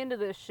conned me into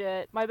this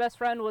shit. My best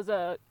friend was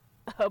a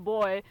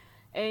boy,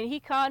 and he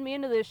conned me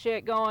into this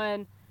shit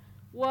going,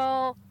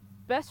 well,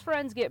 best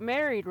friends get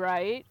married,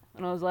 right?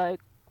 And I was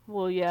like,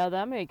 well, yeah,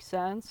 that makes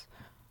sense.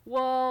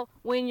 Well,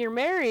 when you're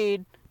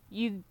married,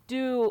 you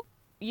do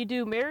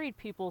married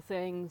people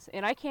things,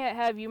 and I can't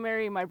have you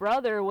marry my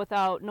brother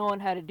without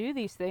knowing how to do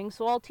these things,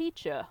 so I'll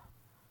teach you.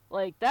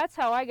 Like, that's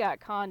how I got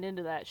conned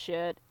into that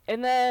shit.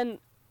 And then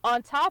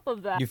on top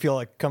of that, You feel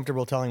like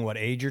comfortable telling what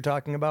age you're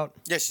talking about?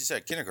 Yeah, she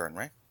said kindergarten,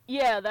 right?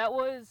 yeah, I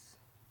was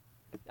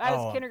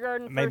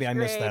kindergarten, first maybe I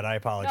missed grade. that. I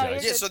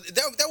apologize. Yeah, so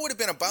that would have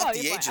been about No,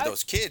 the you're age fine. of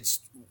those kids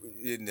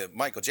in the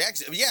Michael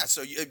Jackson. Yeah,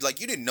 so you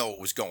didn't know what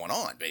was going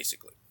on,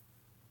 basically.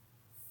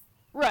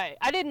 Right.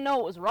 I didn't know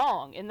it was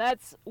wrong, and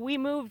we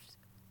moved.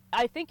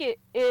 I think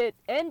it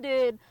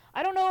ended.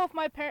 I don't know if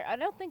I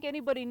don't think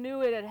anybody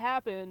knew it had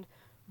happened,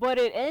 but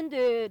it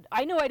ended.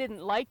 I knew I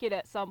didn't like it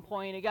at some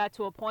point. It got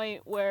to a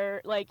point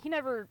where, like,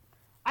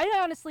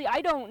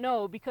 I don't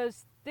know,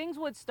 because things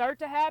would start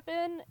to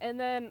happen, and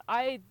then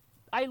I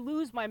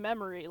lose my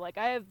memory. Like,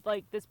 I have,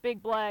 like, this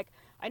big black.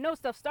 I know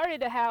stuff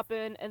started to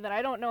happen, and then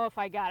I don't know if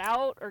I got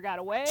out or got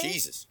away.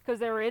 Jesus.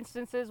 Because there were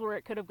instances where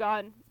it could have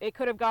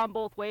gone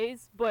both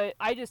ways, but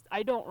I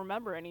don't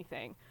remember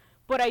anything.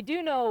 But I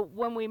do know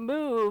when we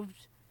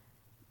moved,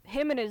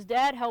 him and his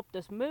dad helped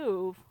us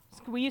move.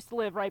 We used to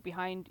live right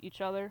behind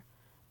each other,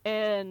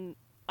 and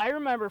I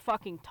remember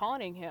fucking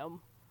taunting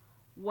him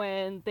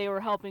when they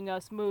were helping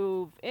us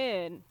move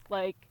in.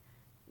 Like,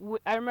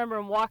 I remember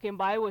him walking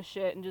by with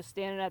shit and just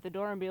standing at the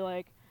door and be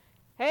like,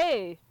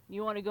 hey,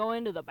 you want to go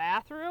into the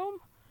bathroom?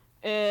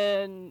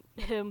 And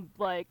him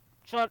like,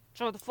 shut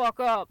the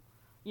fuck up,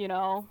 you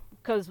know,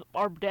 because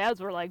our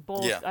dads were like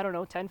both, Yeah. I don't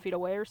know, 10 feet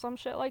away or some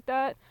shit like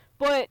that.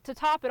 But to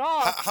top it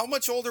off, How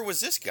much older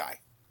was this guy?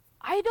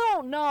 I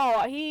don't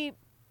know.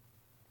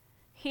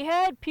 He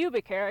had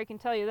pubic hair, I can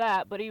tell you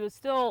that, but he was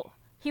still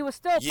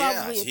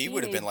probably a he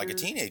would have been like a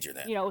teenager. teenager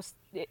then. You know,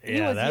 he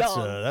Yeah, was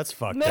young. that's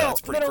fucked middle, up.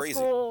 That's pretty middle crazy.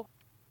 school,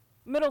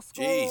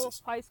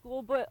 Jesus. high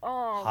school, but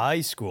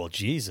High school,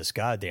 Jesus,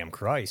 goddamn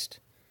Christ.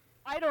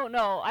 I don't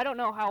know. I don't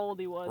know how old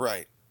he was.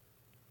 Right.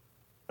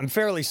 I'm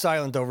fairly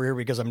silent over here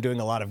because I'm doing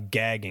a lot of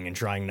gagging and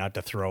trying not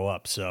to throw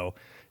up. So,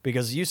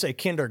 because you say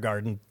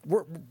kindergarten,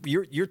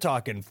 you're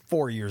talking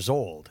 4 years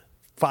old,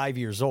 5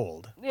 years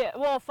old. Yeah,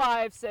 well,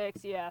 5,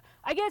 6, yeah.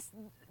 I guess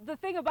the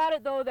thing about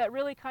it, though, that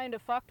really kind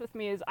of fucked with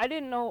me is I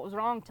didn't know it was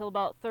wrong till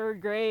about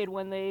 3rd grade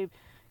when they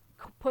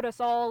put us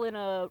all in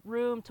a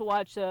room to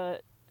watch a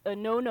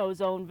no-no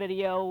zone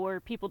video where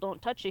people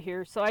don't touch you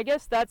here. So I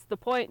guess that's the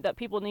point that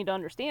people need to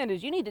understand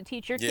is you need to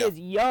teach your kids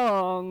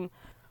young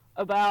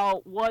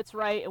about what's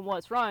right and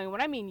what's wrong. And when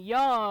I mean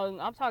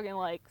young, I'm talking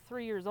like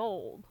 3 years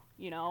old,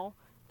 you know,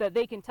 that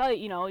they can tell you,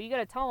 you know, you got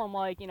to tell them,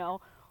 like, you know,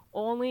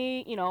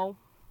 only, you know,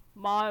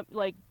 mom,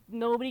 like,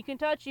 nobody can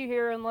touch you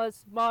here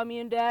unless mommy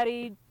and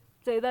daddy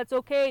say that's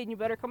okay and you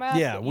better come ask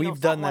Yeah, it, we've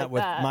done something that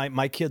like with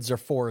my kids are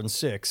 4 and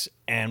 6,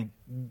 and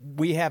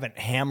we haven't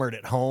hammered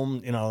it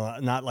home,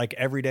 not like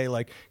every day,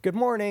 like, good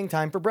morning,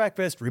 time for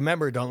breakfast.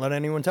 Remember, don't let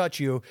anyone touch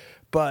you.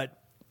 But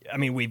I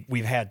mean,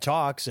 we've had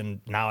talks,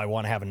 and now I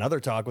want to have another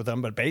talk with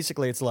them. But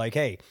basically, it's like,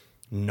 hey,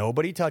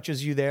 nobody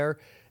touches you there.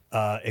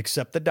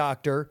 Except the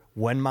doctor,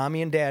 when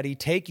mommy and daddy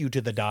take you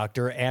to the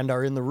doctor and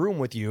are in the room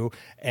with you,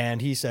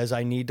 and he says,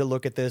 I need to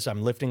look at this,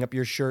 I'm lifting up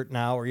your shirt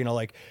now, or,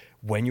 like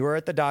when you are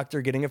at the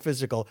doctor getting a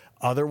physical.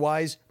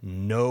 Otherwise,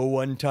 no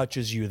one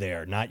touches you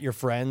there, not your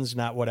friends,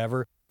 not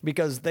whatever,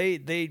 because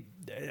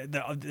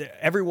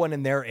everyone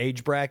in their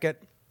age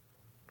bracket,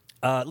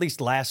 at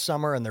least last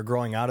summer, and they're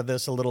growing out of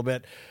this a little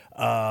bit,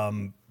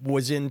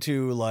 was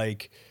into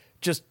like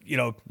just,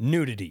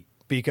 nudity.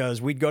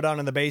 Because we'd go down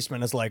in the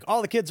basement, and it's like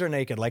all the kids are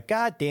naked. Like,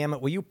 God damn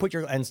it! Will you put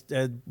your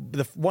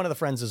one of the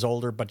friends is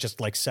older, but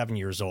just like 7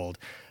 years old,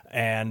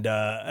 and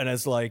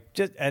it's like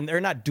and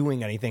they're not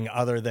doing anything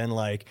other than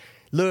like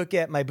look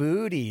at my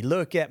booty,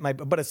 look at my.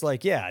 But it's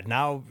like, yeah,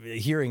 now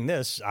hearing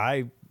this,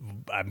 I'm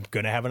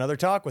gonna have another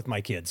talk with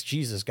my kids.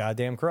 Jesus,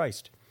 goddamn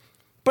Christ!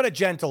 But a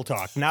gentle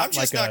talk, not I'm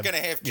just like not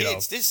gonna have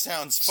kids. This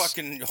sounds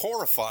fucking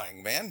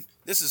horrifying, man.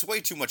 This is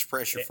way too much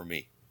pressure for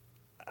me.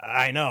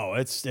 I know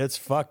it's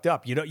fucked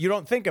up. You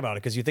don't think about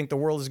it because you think the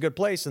world is a good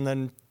place, and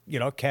then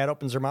cat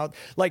opens her mouth.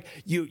 Like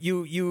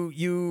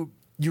you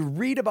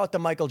read about the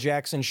Michael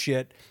Jackson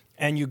shit,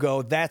 and you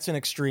go, that's an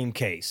extreme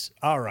case.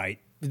 All right,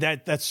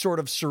 that's sort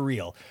of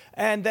surreal.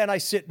 And then I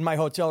sit in my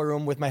hotel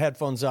room with my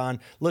headphones on,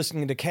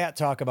 listening to Kat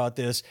talk about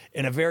this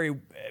in a very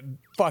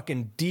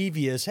fucking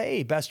devious,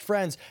 hey, best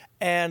friends.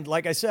 And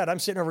like I said, I'm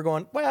sitting over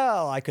going,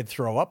 well, I could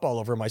throw up all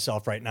over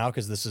myself right now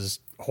because this is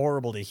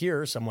horrible to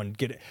hear someone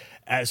get it,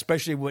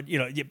 especially when,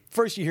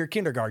 first you hear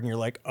kindergarten, you're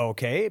like,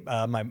 okay,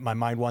 my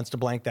mind wants to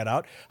blank that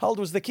out. How old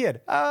was the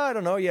kid? I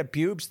don't know. You had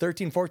pubes,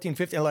 13, 14,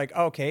 15. I'm like,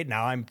 okay,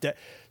 now I'm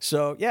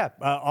so yeah,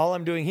 all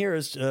I'm doing here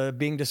is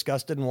being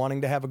disgusted and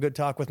wanting to have a good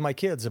talk with my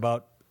kids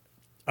about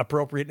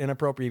appropriate and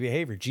inappropriate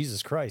behavior.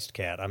 Jesus Christ,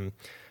 Kat, I'm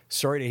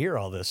sorry to hear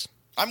all this.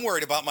 I'm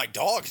worried about my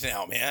dogs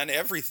now, man.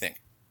 Everything.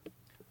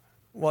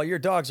 Well, your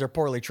dogs are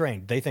poorly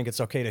trained. They think it's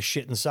okay to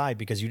shit inside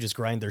because you just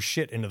grind their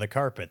shit into the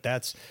carpet.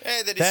 That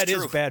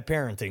is bad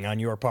parenting on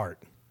your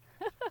part.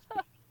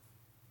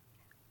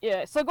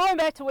 Yeah, so going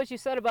back to what you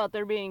said about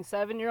there being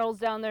 7-year-olds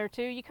down there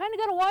too, you kind of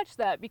got to watch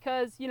that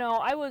because,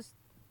 I was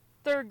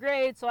 3rd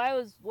grade, so I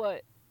was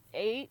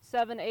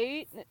 7,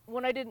 8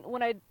 when I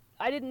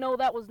didn't know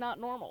that was not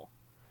normal.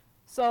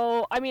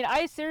 So, I mean,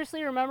 I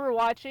seriously remember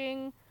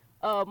watching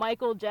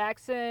Michael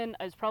Jackson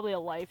as probably a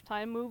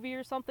Lifetime movie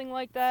or something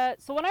like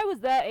that. So when I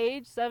was that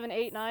age, 7,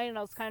 8, 9, and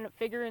I was kind of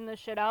figuring this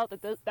shit out,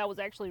 that was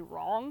actually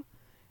wrong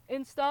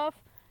and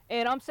stuff.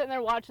 And I'm sitting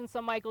there watching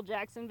some Michael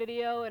Jackson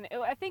video, and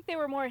I think they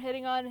were more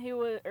hitting on it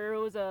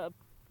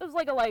was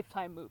like a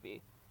Lifetime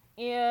movie.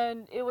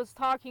 And it was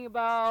talking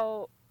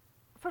about,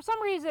 for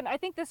some reason, I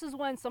think this is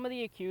when some of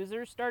the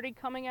accusers started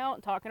coming out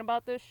and talking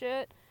about this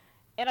shit.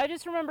 And I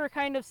just remember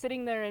kind of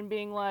sitting there and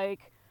being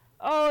like,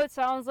 oh, it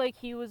sounds like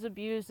he was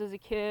abused as a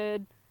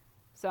kid.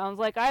 Sounds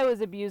like I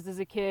was abused as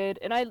a kid.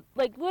 And I,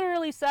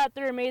 literally sat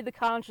there and made the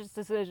conscious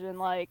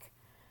decision,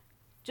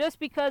 just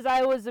because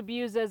I was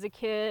abused as a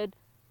kid,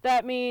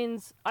 that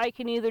means I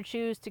can either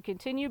choose to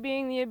continue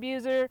being the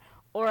abuser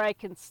or I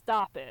can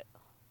stop it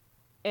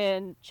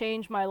and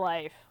change my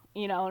life,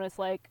 and it's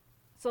like,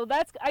 so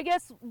that's, I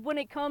guess, when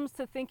it comes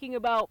to thinking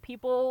about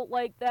people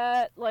like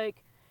that,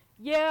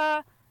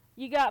 yeah,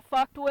 you got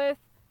fucked with,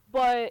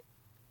 but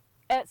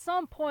at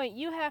some point,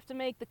 you have to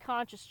make the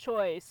conscious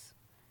choice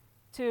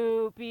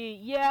to be,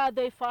 yeah,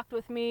 they fucked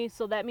with me,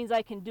 so that means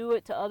I can do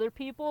it to other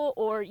people,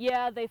 or,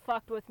 yeah, they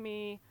fucked with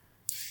me,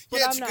 but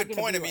yeah, I'm it's a not good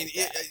point. I like mean,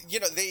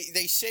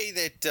 they say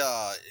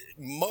that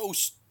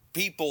most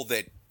people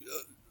that,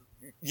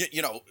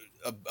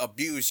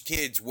 abuse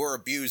kids were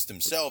abused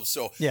themselves.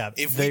 So yeah,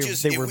 if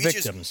they were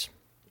victims.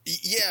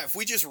 If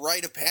we just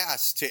write a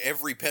pass to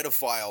every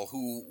pedophile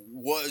who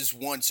was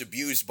once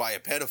abused by a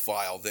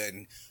pedophile,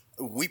 then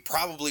we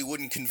probably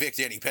wouldn't convict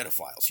any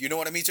pedophiles. You know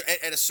what I mean? So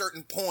at a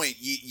certain point,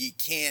 you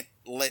can't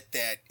let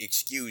that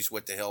excuse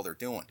what the hell they're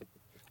doing.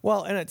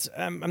 Well, and it's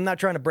I'm not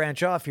trying to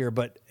branch off here,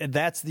 but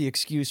that's the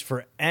excuse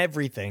for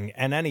everything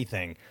and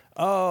anything.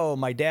 Oh,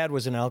 my dad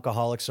was an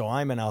alcoholic, so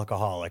I'm an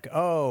alcoholic.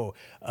 Oh,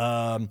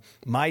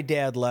 my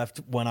dad left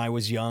when I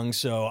was young,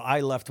 so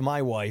I left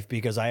my wife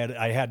because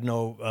I had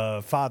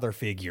no father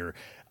figure.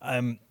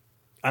 I'm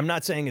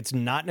not saying it's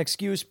not an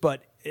excuse,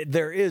 but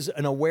there is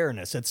an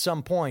awareness. At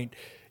some point,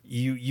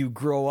 you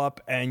grow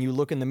up and you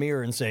look in the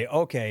mirror and say,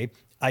 okay,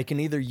 I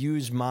can either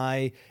use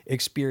my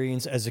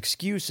experience as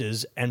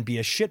excuses and be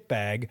a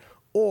shitbag,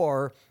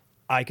 or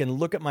I can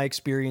look at my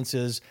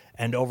experiences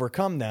and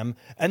overcome them.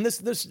 And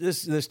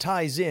this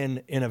ties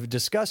in a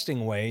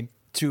disgusting way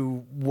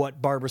to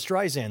what Barbra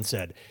Streisand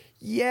said.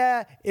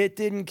 Yeah, it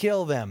didn't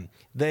kill them.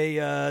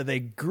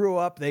 They grew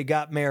up, they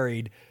got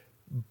married,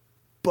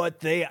 but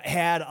they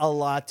had a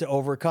lot to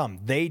overcome.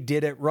 They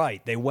did it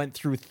right. They went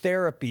through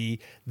therapy.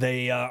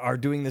 They are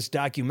doing this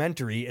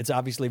documentary. It's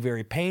obviously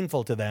very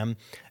painful to them,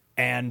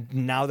 and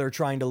now they're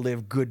trying to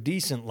live good,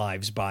 decent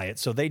lives by it.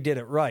 So they did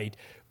it right.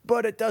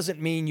 But it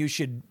doesn't mean you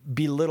should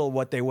belittle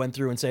what they went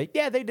through and say,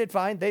 yeah, they did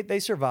fine. They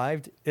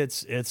survived.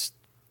 It's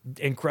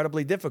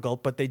incredibly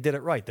difficult, but they did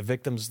it right. The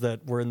victims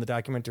that were in the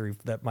documentary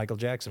that Michael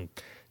Jackson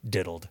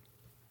diddled.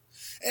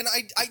 And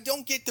I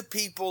don't get the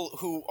people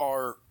who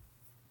are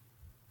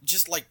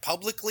just like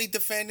publicly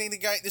defending the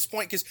guy at this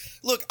point. Because,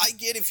 look, I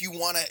get if you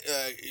want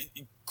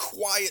to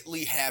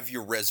quietly have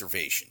your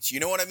reservations. You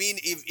know what I mean?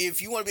 If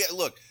you want to be,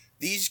 look,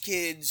 these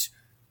kids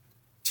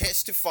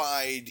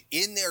testified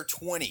in their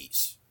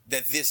 20s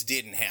that this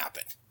didn't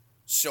happen.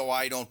 So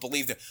I don't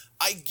believe them.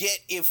 I get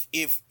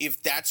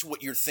if that's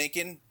what you're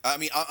thinking. I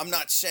mean, I'm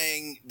not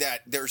saying that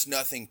there's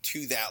nothing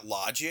to that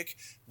logic,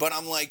 but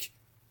I'm like,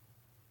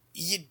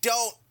 you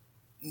don't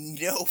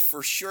know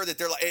for sure that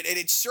they're like, and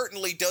it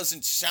certainly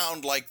doesn't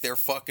sound like they're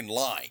fucking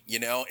lying, you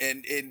know?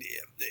 And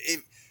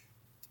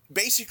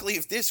basically,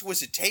 if this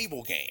was a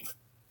table game,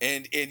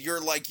 and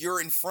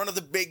you're in front of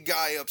the big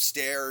guy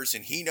upstairs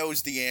and he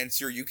knows the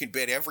answer, you can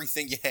bet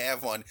everything you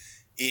have on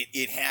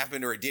it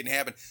happened or it didn't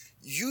happen,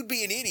 you'd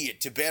be an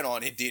idiot to bet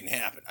on it didn't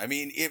happen. I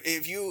mean,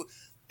 if you,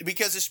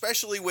 because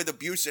especially with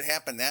abuse that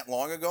happened that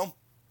long ago,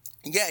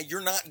 yeah, you're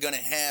not going to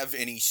have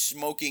any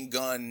smoking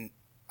gun,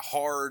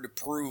 hard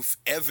proof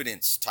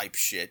evidence type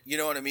shit. You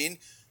know what I mean?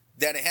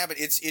 That it happened.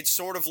 It's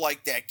sort of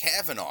like that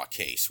Kavanaugh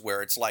case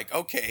where it's like,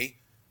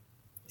 okay,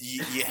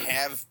 you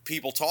have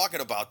people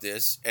talking about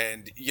this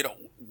and, you know,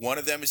 one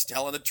of them is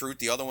telling the truth,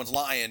 the other one's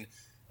lying.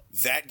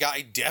 That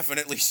guy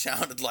definitely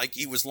sounded like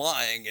he was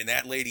lying, and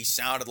that lady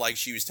sounded like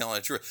she was telling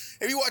the truth.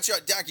 If you watch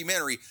a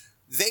documentary,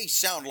 they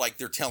sound like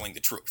they're telling the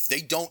truth.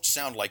 They don't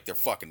sound like they're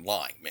fucking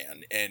lying,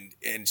 man.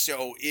 And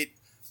so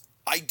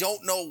I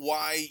don't know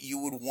why you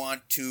would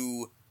want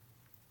to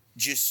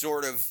just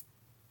sort of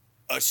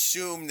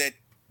assume that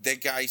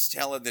that guy's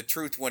telling the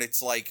truth when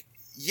it's like,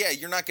 yeah,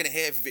 you're not going to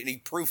have any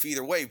proof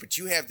either way, but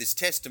you have this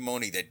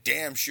testimony that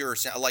damn sure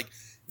sound like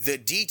the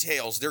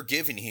details they're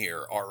giving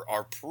here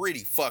are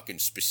pretty fucking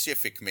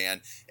specific,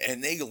 man,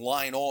 and they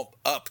line all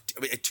up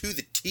to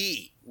the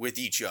T with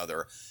each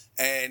other,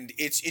 and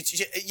it's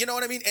you know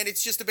what I mean, and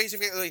it's just a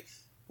basic like,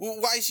 well,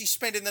 why is he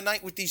spending the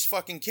night with these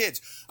fucking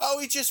kids? Oh,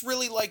 he just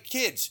really liked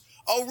kids.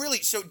 Oh, really?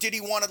 So did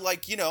he want to,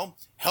 like, you know,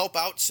 help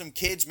out some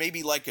kids,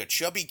 maybe like a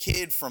chubby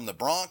kid from the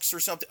Bronx or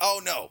something? Oh,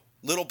 no.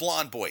 Little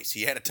blonde boys.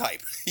 He had a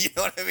type. You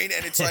know what I mean?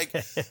 And it's like,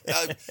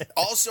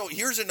 also,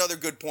 here's another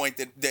good point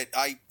that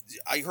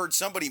I heard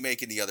somebody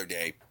making the other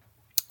day.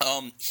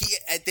 He,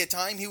 at the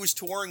time he was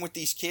touring with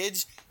these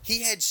kids,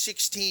 he had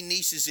 16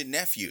 nieces and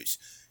nephews.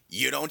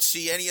 You don't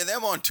see any of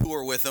them on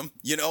tour with him.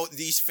 You know,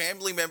 these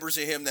family members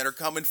of him that are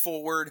coming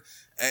forward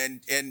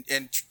and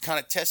kind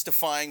of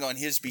testifying on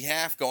his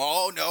behalf, go,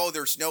 oh, no,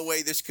 there's no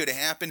way this could have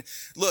happened.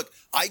 Look,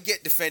 I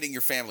get defending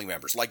your family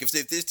members. Like, if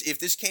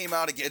this came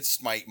out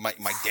against my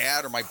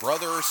dad or my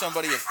brother or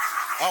somebody,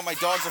 oh, my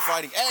dogs are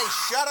fighting. Hey,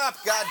 shut up,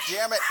 God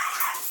damn it.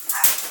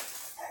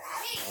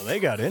 Well, they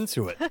got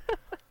into it.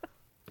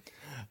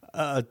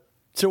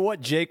 To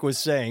what Jake was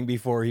saying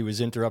before he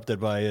was interrupted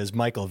by his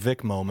Michael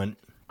Vick moment,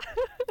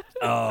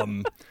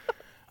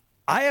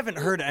 I haven't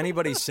heard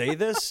anybody say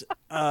this.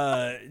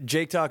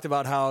 Jake talked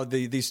about how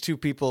these two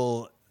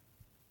people,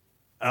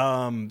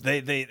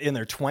 they in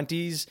their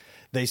 20s,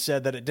 they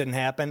said that it didn't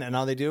happen, and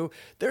now they do.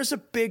 There's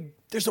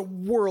a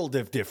world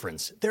of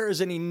difference. There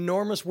is an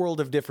enormous world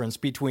of difference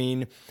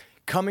between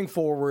coming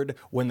forward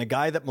when the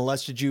guy that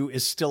molested you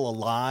is still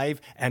alive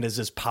and is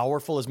as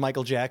powerful as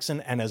Michael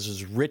Jackson and is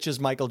as rich as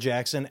Michael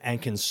Jackson and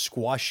can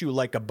squash you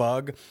like a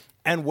bug,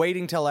 and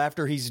waiting till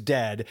after he's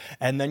dead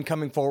and then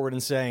coming forward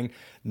and saying,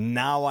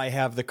 now I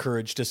have the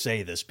courage to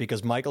say this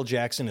because Michael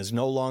Jackson is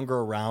no longer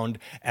around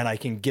and I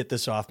can get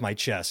this off my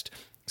chest.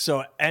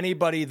 So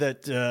anybody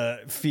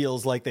that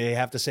feels like they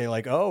have to say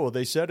like, oh, well,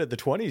 they said in the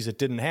 20s it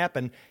didn't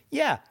happen.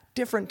 Yeah,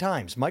 different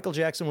times. Michael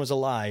Jackson was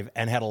alive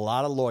and had a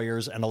lot of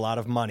lawyers and a lot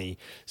of money.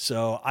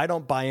 So I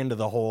don't buy into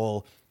the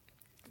whole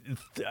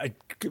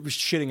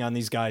shitting on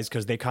these guys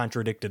because they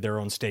contradicted their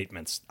own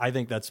statements. I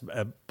think that's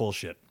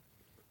bullshit.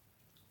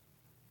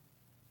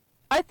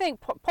 I think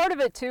part of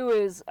it too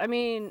is, I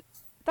mean,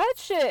 that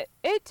shit,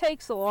 it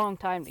takes a long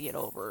time to get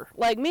over.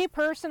 Like, me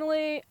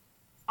personally,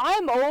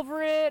 I'm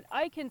over it.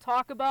 I can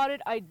talk about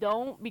it. I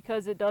don't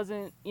because it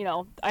doesn't, you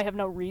know, I have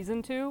no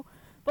reason to.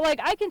 But, like,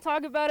 I can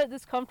talk about it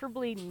this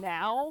comfortably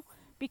now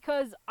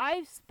because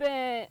I've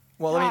spent...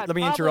 Well, let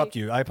me interrupt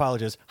you. I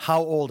apologize.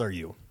 How old are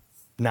you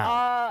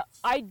now?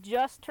 I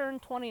just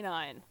turned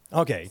 29.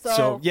 Okay,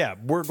 so yeah,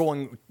 we're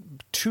going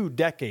 2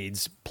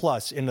 decades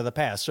plus into the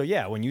past. So,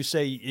 yeah, when you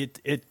say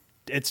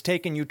it's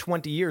taken you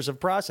 20 years of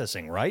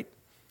processing, right?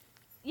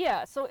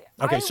 Yeah, so...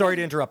 Okay, sorry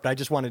to interrupt. I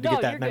just wanted to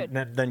get that. You're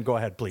good. Then go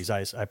ahead, please.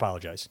 I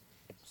apologize.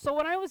 So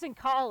when I was in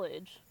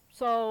college,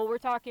 so we're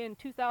talking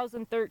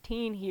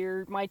 2013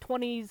 here, my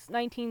 20s,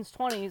 19s,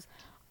 20s,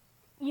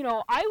 you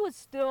know, I was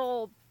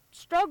still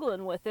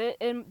struggling with it,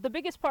 and the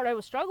biggest part I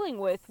was struggling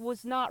with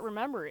was not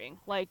remembering.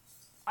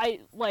 I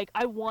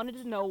wanted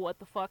to know what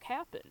the fuck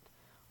happened.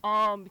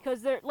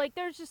 Because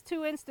there's just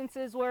two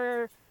instances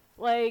where,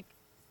 like,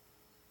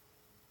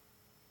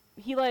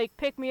 he, like,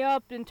 picked me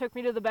up and took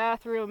me to the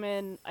bathroom,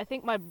 and I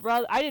think my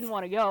brother, I didn't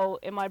want to go,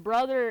 and my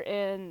brother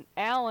and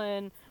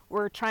Alan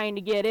were trying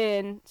to get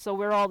in, so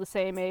we're all the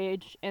same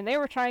age, and they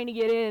were trying to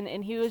get in,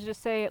 and he was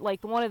just saying,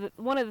 like, one of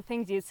the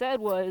things he had said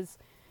was,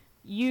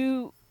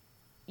 you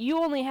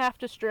only have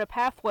to strip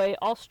halfway,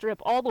 I'll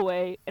strip all the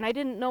way, and I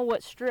didn't know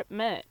what strip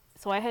meant,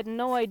 so I had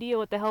no idea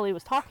what the hell he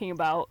was talking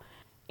about,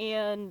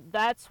 and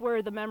that's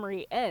where the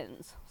memory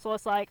ends. So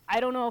it's like, I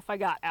don't know if I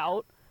got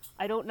out,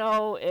 I don't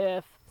know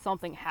if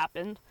something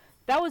happened.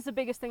 That was the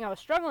biggest thing I was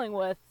struggling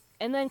with.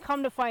 And then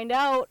come to find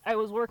out, I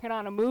was working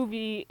on a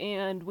movie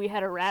and we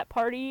had a rat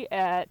party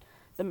at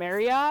the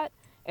Marriott,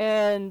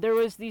 and there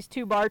was these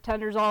two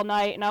bartenders all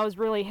night, and I was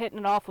really hitting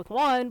it off with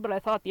one, but I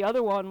thought the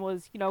other one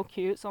was,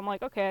 cute, so I'm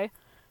like, okay,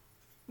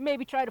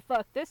 maybe try to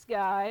fuck this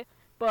guy,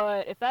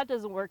 but if that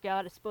doesn't work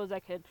out, I suppose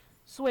I could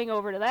swing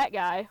over to that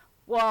guy.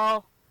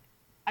 Well,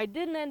 I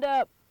didn't end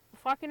up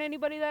fucking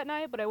anybody that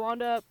night, but I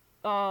wound up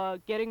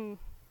getting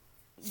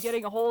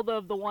a hold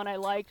of the one I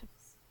liked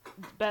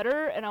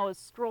better, and I was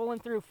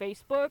scrolling through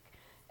Facebook,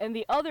 and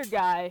the other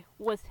guy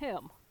was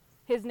him.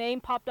 His name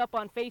popped up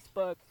on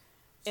Facebook,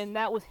 and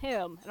that was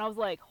him, and I was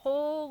like,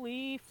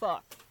 holy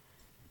fuck.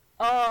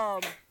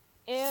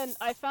 And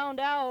I found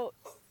out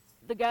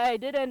the guy I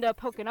did end up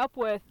hooking up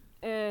with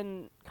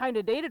and kind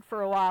of dated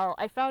for a while,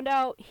 I found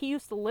out he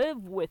used to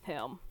live with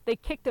him. They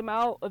kicked him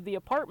out of the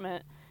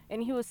apartment,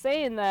 and he was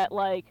saying that,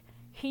 like,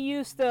 he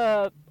used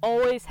to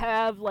always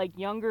have, like,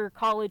 younger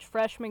college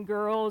freshman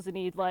girls, and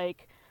he'd,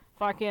 like,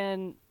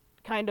 fucking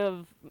kind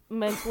of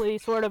mentally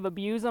sort of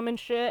abuse them and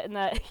shit, and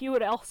that he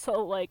would also,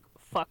 like,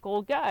 fuck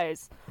old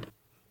guys.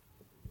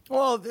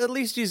 Well, at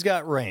least he's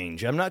got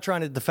range. I'm not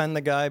trying to defend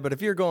the guy, but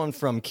if you're going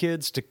from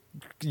kids to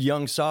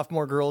young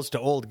sophomore girls to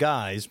old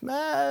guys,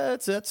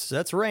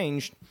 that's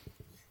range.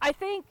 I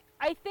think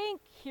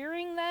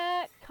hearing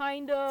that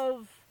kind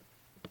of,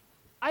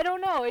 I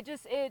don't know,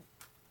 it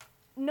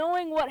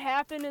knowing what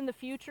happened in the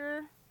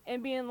future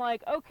and being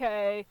like,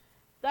 okay,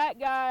 that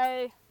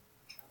guy,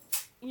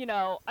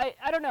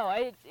 I don't know,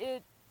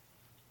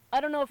 I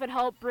don't know if it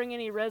helped bring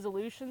any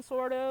resolution,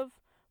 sort of,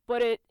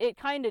 but it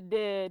kind of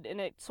did, and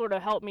it sort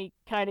of helped me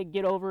kind of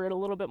get over it a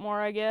little bit more,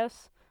 I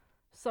guess.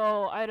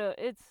 So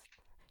it's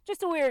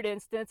just a weird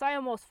instance. I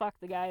almost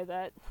fucked the guy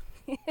that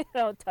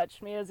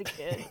touched me as a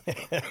kid.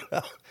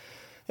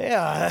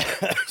 Yeah,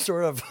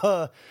 sort of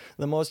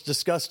the most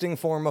disgusting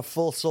form of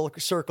full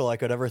circle I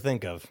could ever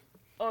think of.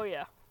 Oh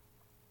yeah.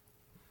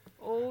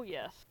 Oh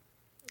yes.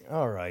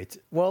 All right.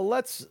 Well,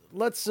 let's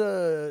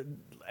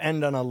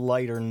end on a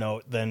lighter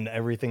note than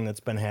everything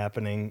that's been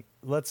happening.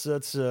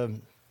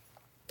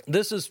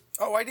 This is...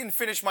 Oh, I didn't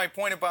finish my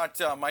point about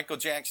Michael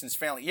Jackson's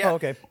family. Yeah. Oh,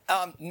 okay.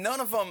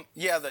 None of them...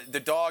 Yeah, the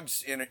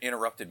dogs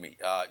interrupted me.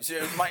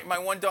 So my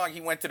one dog,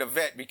 he went to the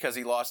vet because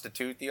he lost a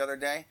tooth the other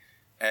day.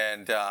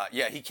 And,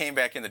 he came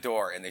back in the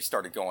door, and they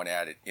started going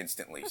at it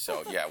instantly.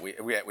 So, yeah,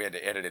 we had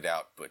to edit it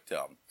out. But,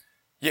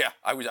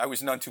 I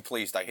was none too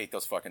pleased. I hate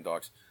those fucking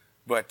dogs.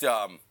 But,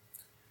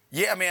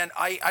 yeah, man,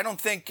 I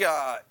don't think...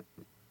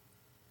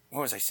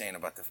 what was I saying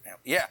about the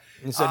family? Yeah.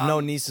 You said no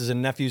nieces and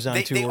nephews on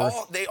tour.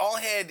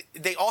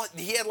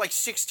 He had like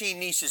 16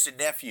 nieces and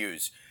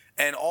nephews,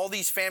 and all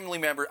these family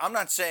members, I'm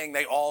not saying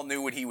they all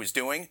knew what he was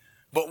doing,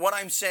 but what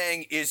I'm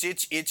saying is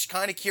it's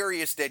kind of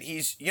curious that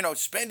he's,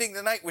 spending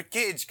the night with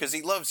kids because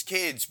he loves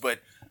kids, but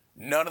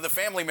none of the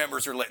family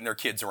members are letting their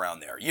kids around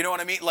there. You know what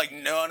I mean? Like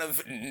none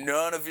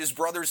of his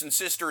brothers and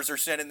sisters are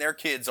sending their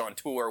kids on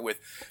tour with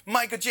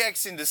Michael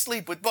Jackson to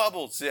sleep with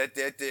Bubbles at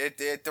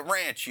the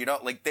ranch.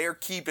 Like they're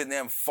keeping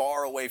them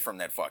far away from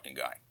that fucking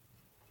guy.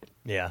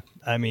 Yeah,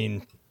 I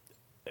mean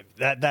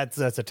that's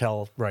a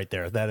tell right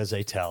there. That is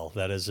a tell.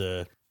 That is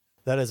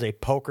a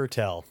poker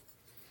tell.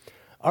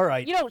 All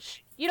right. You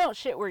don't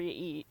shit where you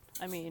eat.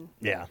 I mean.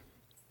 Yeah.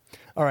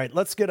 All right.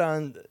 Let's get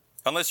on.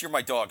 Unless you're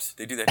my dogs.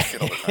 They do that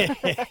shit all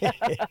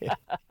the time.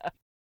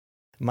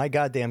 My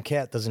goddamn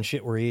cat doesn't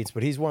shit where he eats,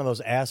 but he's one of those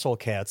asshole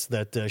cats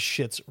that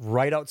shits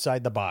right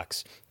outside the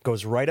box,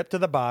 goes right up to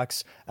the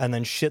box, and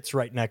then shits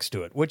right next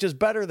to it, which is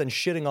better than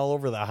shitting all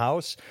over the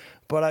house,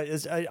 but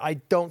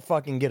I don't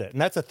fucking get it.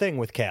 And that's a thing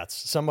with cats.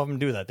 Some of them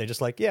do that. They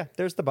just like, yeah,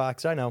 there's the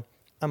box. I know.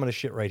 I'm going to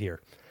shit right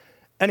here.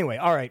 Anyway,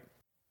 all right.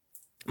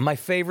 My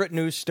favorite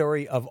news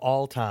story of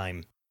all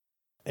time.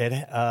 It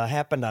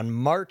happened on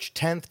March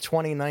 10th,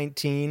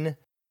 2019.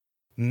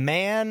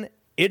 Man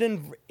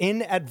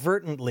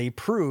inadvertently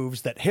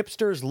proves that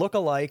hipsters look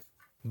alike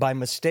by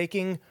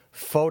mistaking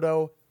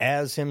photo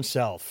as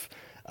himself.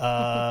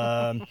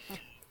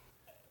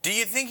 Do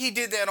you think he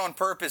did that on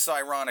purpose,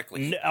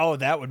 ironically? Oh,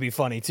 that would be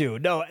funny, too.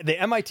 No, the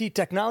MIT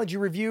Technology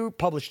Review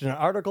published an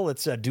article that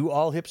said, do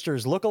all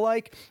hipsters look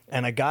alike?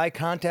 And a guy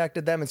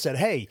contacted them and said,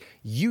 hey,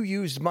 you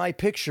used my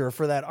picture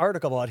for that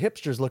article about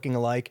hipsters looking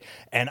alike,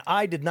 and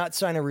I did not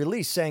sign a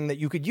release saying that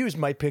you could use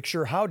my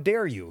picture. How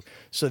dare you?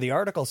 So the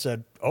article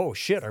said, oh,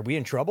 shit, are we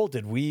in trouble?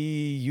 Did we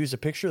use a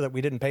picture that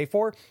we didn't pay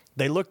for?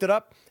 They looked it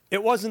up.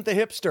 It wasn't the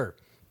hipster.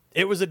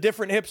 It was a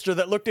different hipster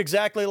that looked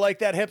exactly like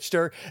that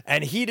hipster,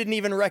 and he didn't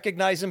even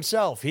recognize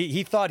himself.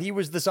 He thought he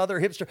was this other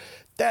hipster.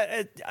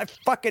 That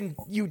fucking,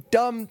 you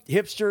dumb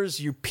hipsters,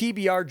 you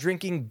PBR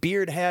drinking,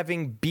 beard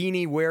having,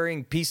 beanie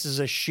wearing pieces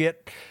of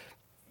shit.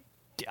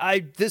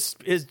 I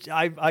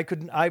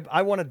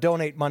want to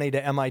donate money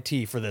to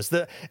MIT for this.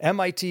 The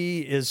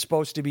MIT is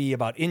supposed to be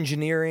about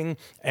engineering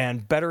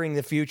and bettering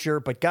the future,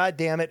 but God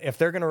damn it, if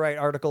they're going to write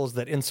articles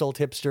that insult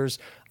hipsters,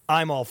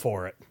 I'm all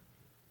for it.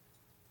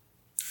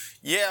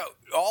 Yeah,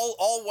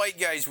 all white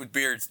guys with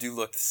beards do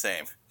look the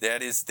same.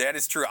 That is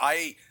true.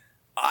 I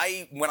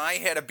when I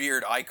had a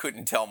beard, I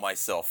couldn't tell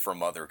myself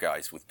from other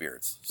guys with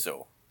beards.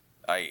 So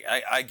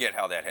I get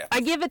how that happens.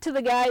 I give it to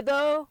the guy,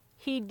 though.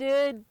 He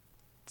did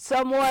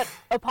somewhat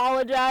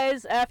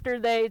apologize after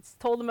they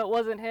told him it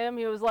wasn't him.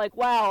 He was like,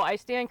 wow, I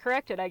stand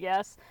corrected, I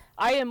guess.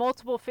 I and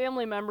multiple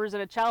family members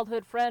and a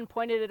childhood friend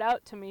pointed it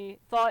out to me,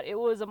 thought it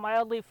was a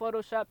mildly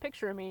photoshopped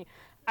picture of me.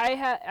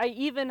 I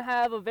even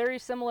have a very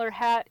similar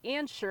hat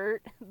and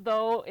shirt,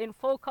 though in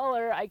full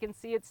color I can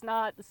see it's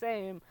not the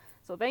same.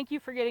 So thank you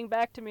for getting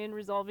back to me and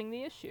resolving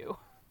the issue.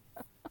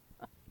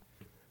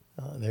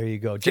 There you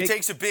go. Jake, it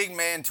takes a big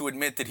man to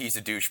admit that he's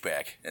a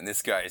douchebag, and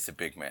this guy is a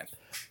big man.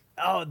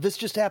 Oh, this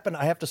just happened.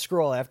 I have to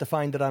scroll. I have to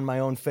find it on my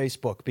own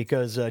Facebook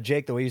because,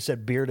 Jake, the way you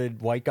said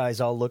bearded white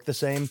guys all look the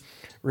same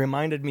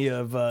reminded me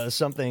of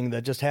something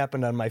that just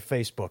happened on my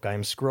Facebook.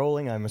 I'm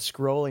scrolling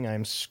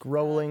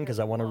because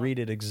I want to read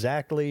it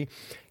exactly.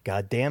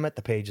 God damn it,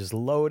 the page is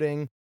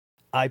loading.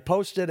 I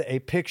posted a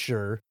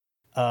picture,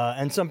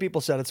 and some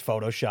people said it's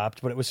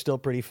photoshopped, but it was still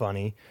pretty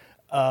funny.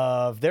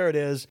 There it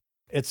is.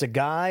 It's a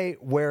guy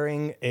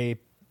wearing a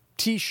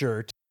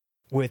T-shirt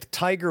with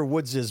Tiger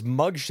Woods'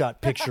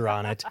 mugshot picture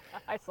on it.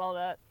 I saw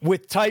that.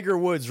 With Tiger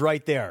Woods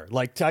right there.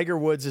 Like, Tiger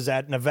Woods is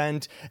at an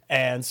event,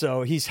 and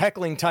so he's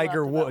heckling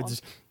Tiger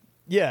Woods.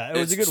 Yeah, it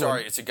was a good one.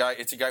 Sorry, it's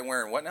a guy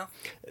wearing what now?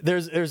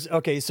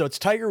 Okay, so it's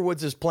Tiger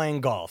Woods is playing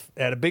golf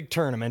at a big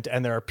tournament,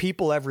 and there are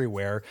people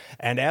everywhere,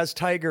 and as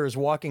Tiger is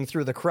walking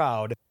through the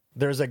crowd,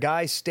 there's a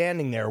guy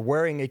standing there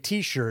wearing a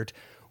T-shirt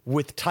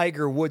with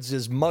Tiger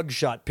Woods'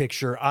 mugshot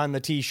picture on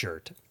the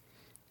T-shirt.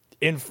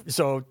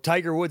 So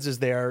Tiger Woods is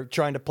there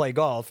trying to play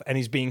golf, and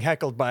he's being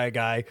heckled by a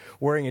guy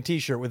wearing a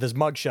T-shirt with his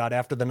mugshot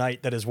after the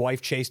night that his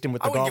wife chased him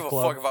with the golf club. I wouldn't give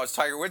a fuck if I was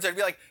Tiger Woods. I'd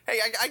be like,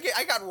 hey,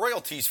 I got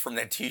royalties from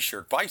that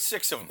T-shirt. Buy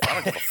 6 of them. I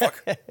don't give a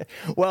fuck.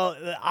 Well,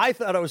 I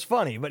thought it was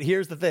funny, but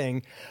here's the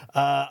thing.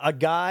 A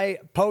guy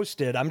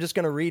posted, I'm just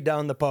going to read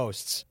down the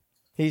posts.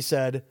 He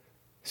said,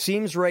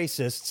 seems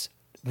racist,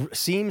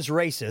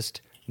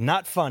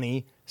 not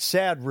funny,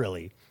 sad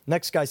really.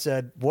 Next guy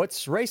said,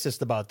 what's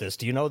racist about this?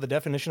 Do you know the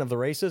definition of the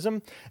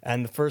racism?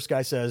 And the first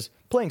guy says,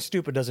 playing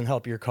stupid doesn't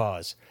help your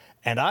cause.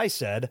 And I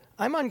said,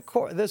 I'm on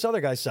this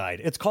other guy's side.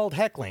 It's called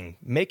heckling.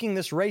 Making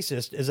this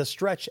racist is a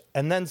stretch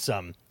and then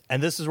some.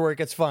 And this is where it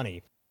gets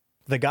funny.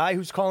 The guy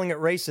who's calling it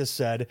racist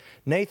said,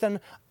 Nathan,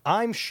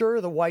 I'm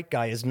sure the white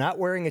guy is not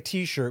wearing a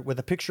T-shirt with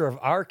a picture of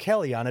R.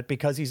 Kelly on it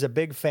because he's a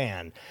big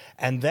fan.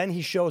 And then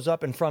he shows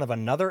up in front of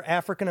another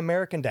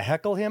African-American to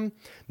heckle him.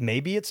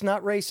 Maybe it's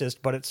not racist,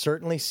 but it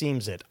certainly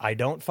seems it. I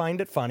don't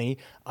find it funny.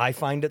 I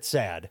find it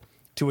sad.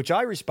 To which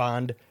I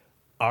respond,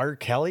 R.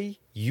 Kelly,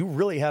 you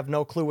really have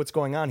no clue what's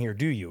going on here,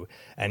 do you?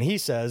 And he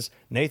says,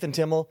 Nathan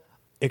Timmel,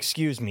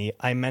 excuse me,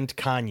 I meant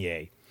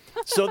Kanye.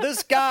 So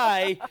this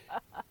guy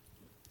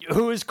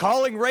who is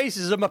calling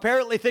racism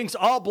apparently thinks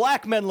all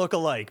black men look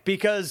alike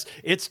because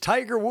it's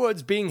Tiger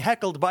Woods being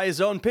heckled by his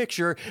own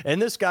picture,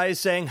 and this guy is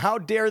saying, how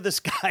dare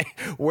this guy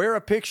wear a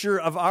picture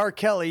of R.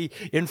 Kelly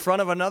in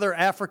front of another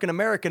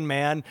African-American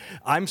man?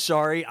 I'm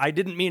sorry, I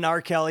didn't mean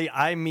R. Kelly,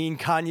 I mean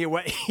Kanye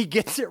West. He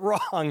gets it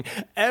wrong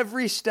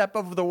every step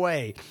of the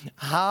way.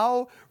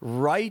 How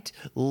right,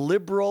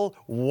 liberal,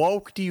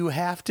 woke do you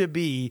have to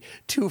be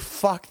to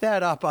fuck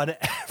that up on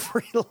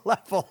every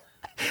level?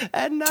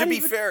 And to be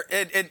fair,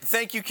 and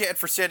thank you, Kat,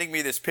 for sending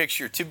me this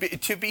picture.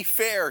 To be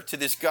fair to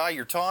this guy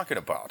you're talking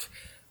about,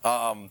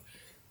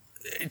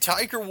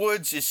 Tiger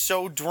Woods is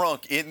so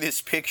drunk in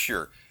this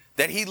picture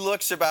that he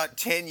looks about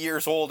 10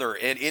 years older,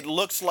 and it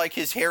looks like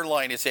his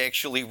hairline is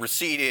actually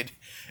receded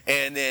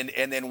and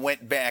then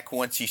went back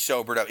once he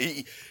sobered up.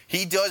 He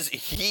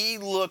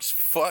looks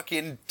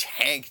fucking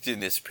tanked in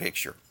this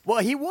picture.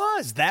 Well, he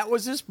was. That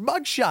was his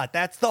mugshot.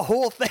 That's the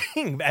whole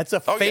thing. That's a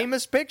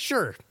famous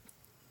picture.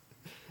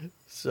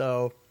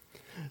 So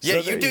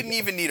you didn't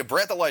even need a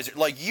breathalyzer.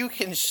 Like, you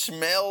can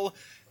smell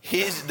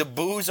the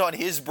booze on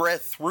his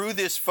breath through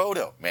this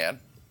photo,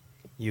 man.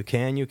 You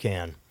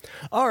can.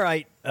 All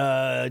right,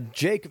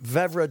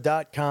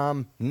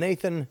 JakeVevra.com,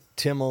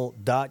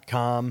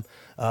 NathanTimmel.com,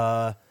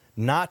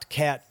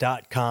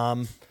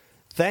 NotCat.com.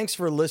 Thanks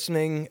for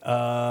listening.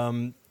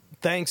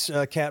 Thanks,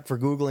 Kat, for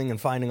Googling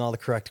and finding all the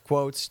correct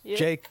quotes. Yep.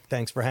 Jake,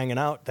 thanks for hanging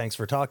out. Thanks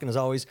for talking, as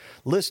always.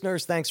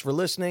 Listeners, thanks for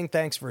listening.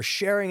 Thanks for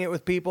sharing it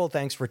with people.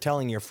 Thanks for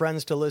telling your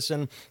friends to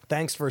listen.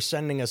 Thanks for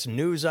sending us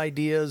news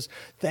ideas.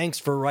 Thanks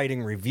for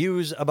writing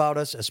reviews about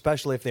us,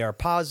 especially if they are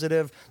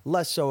positive.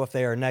 Less so if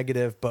they are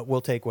negative, but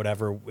we'll take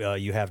whatever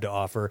you have to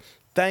offer.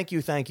 Thank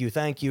you, thank you,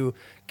 thank you.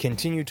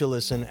 Continue to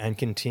listen and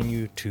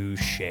continue to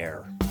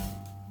share.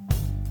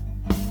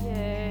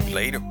 Yay.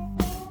 Later.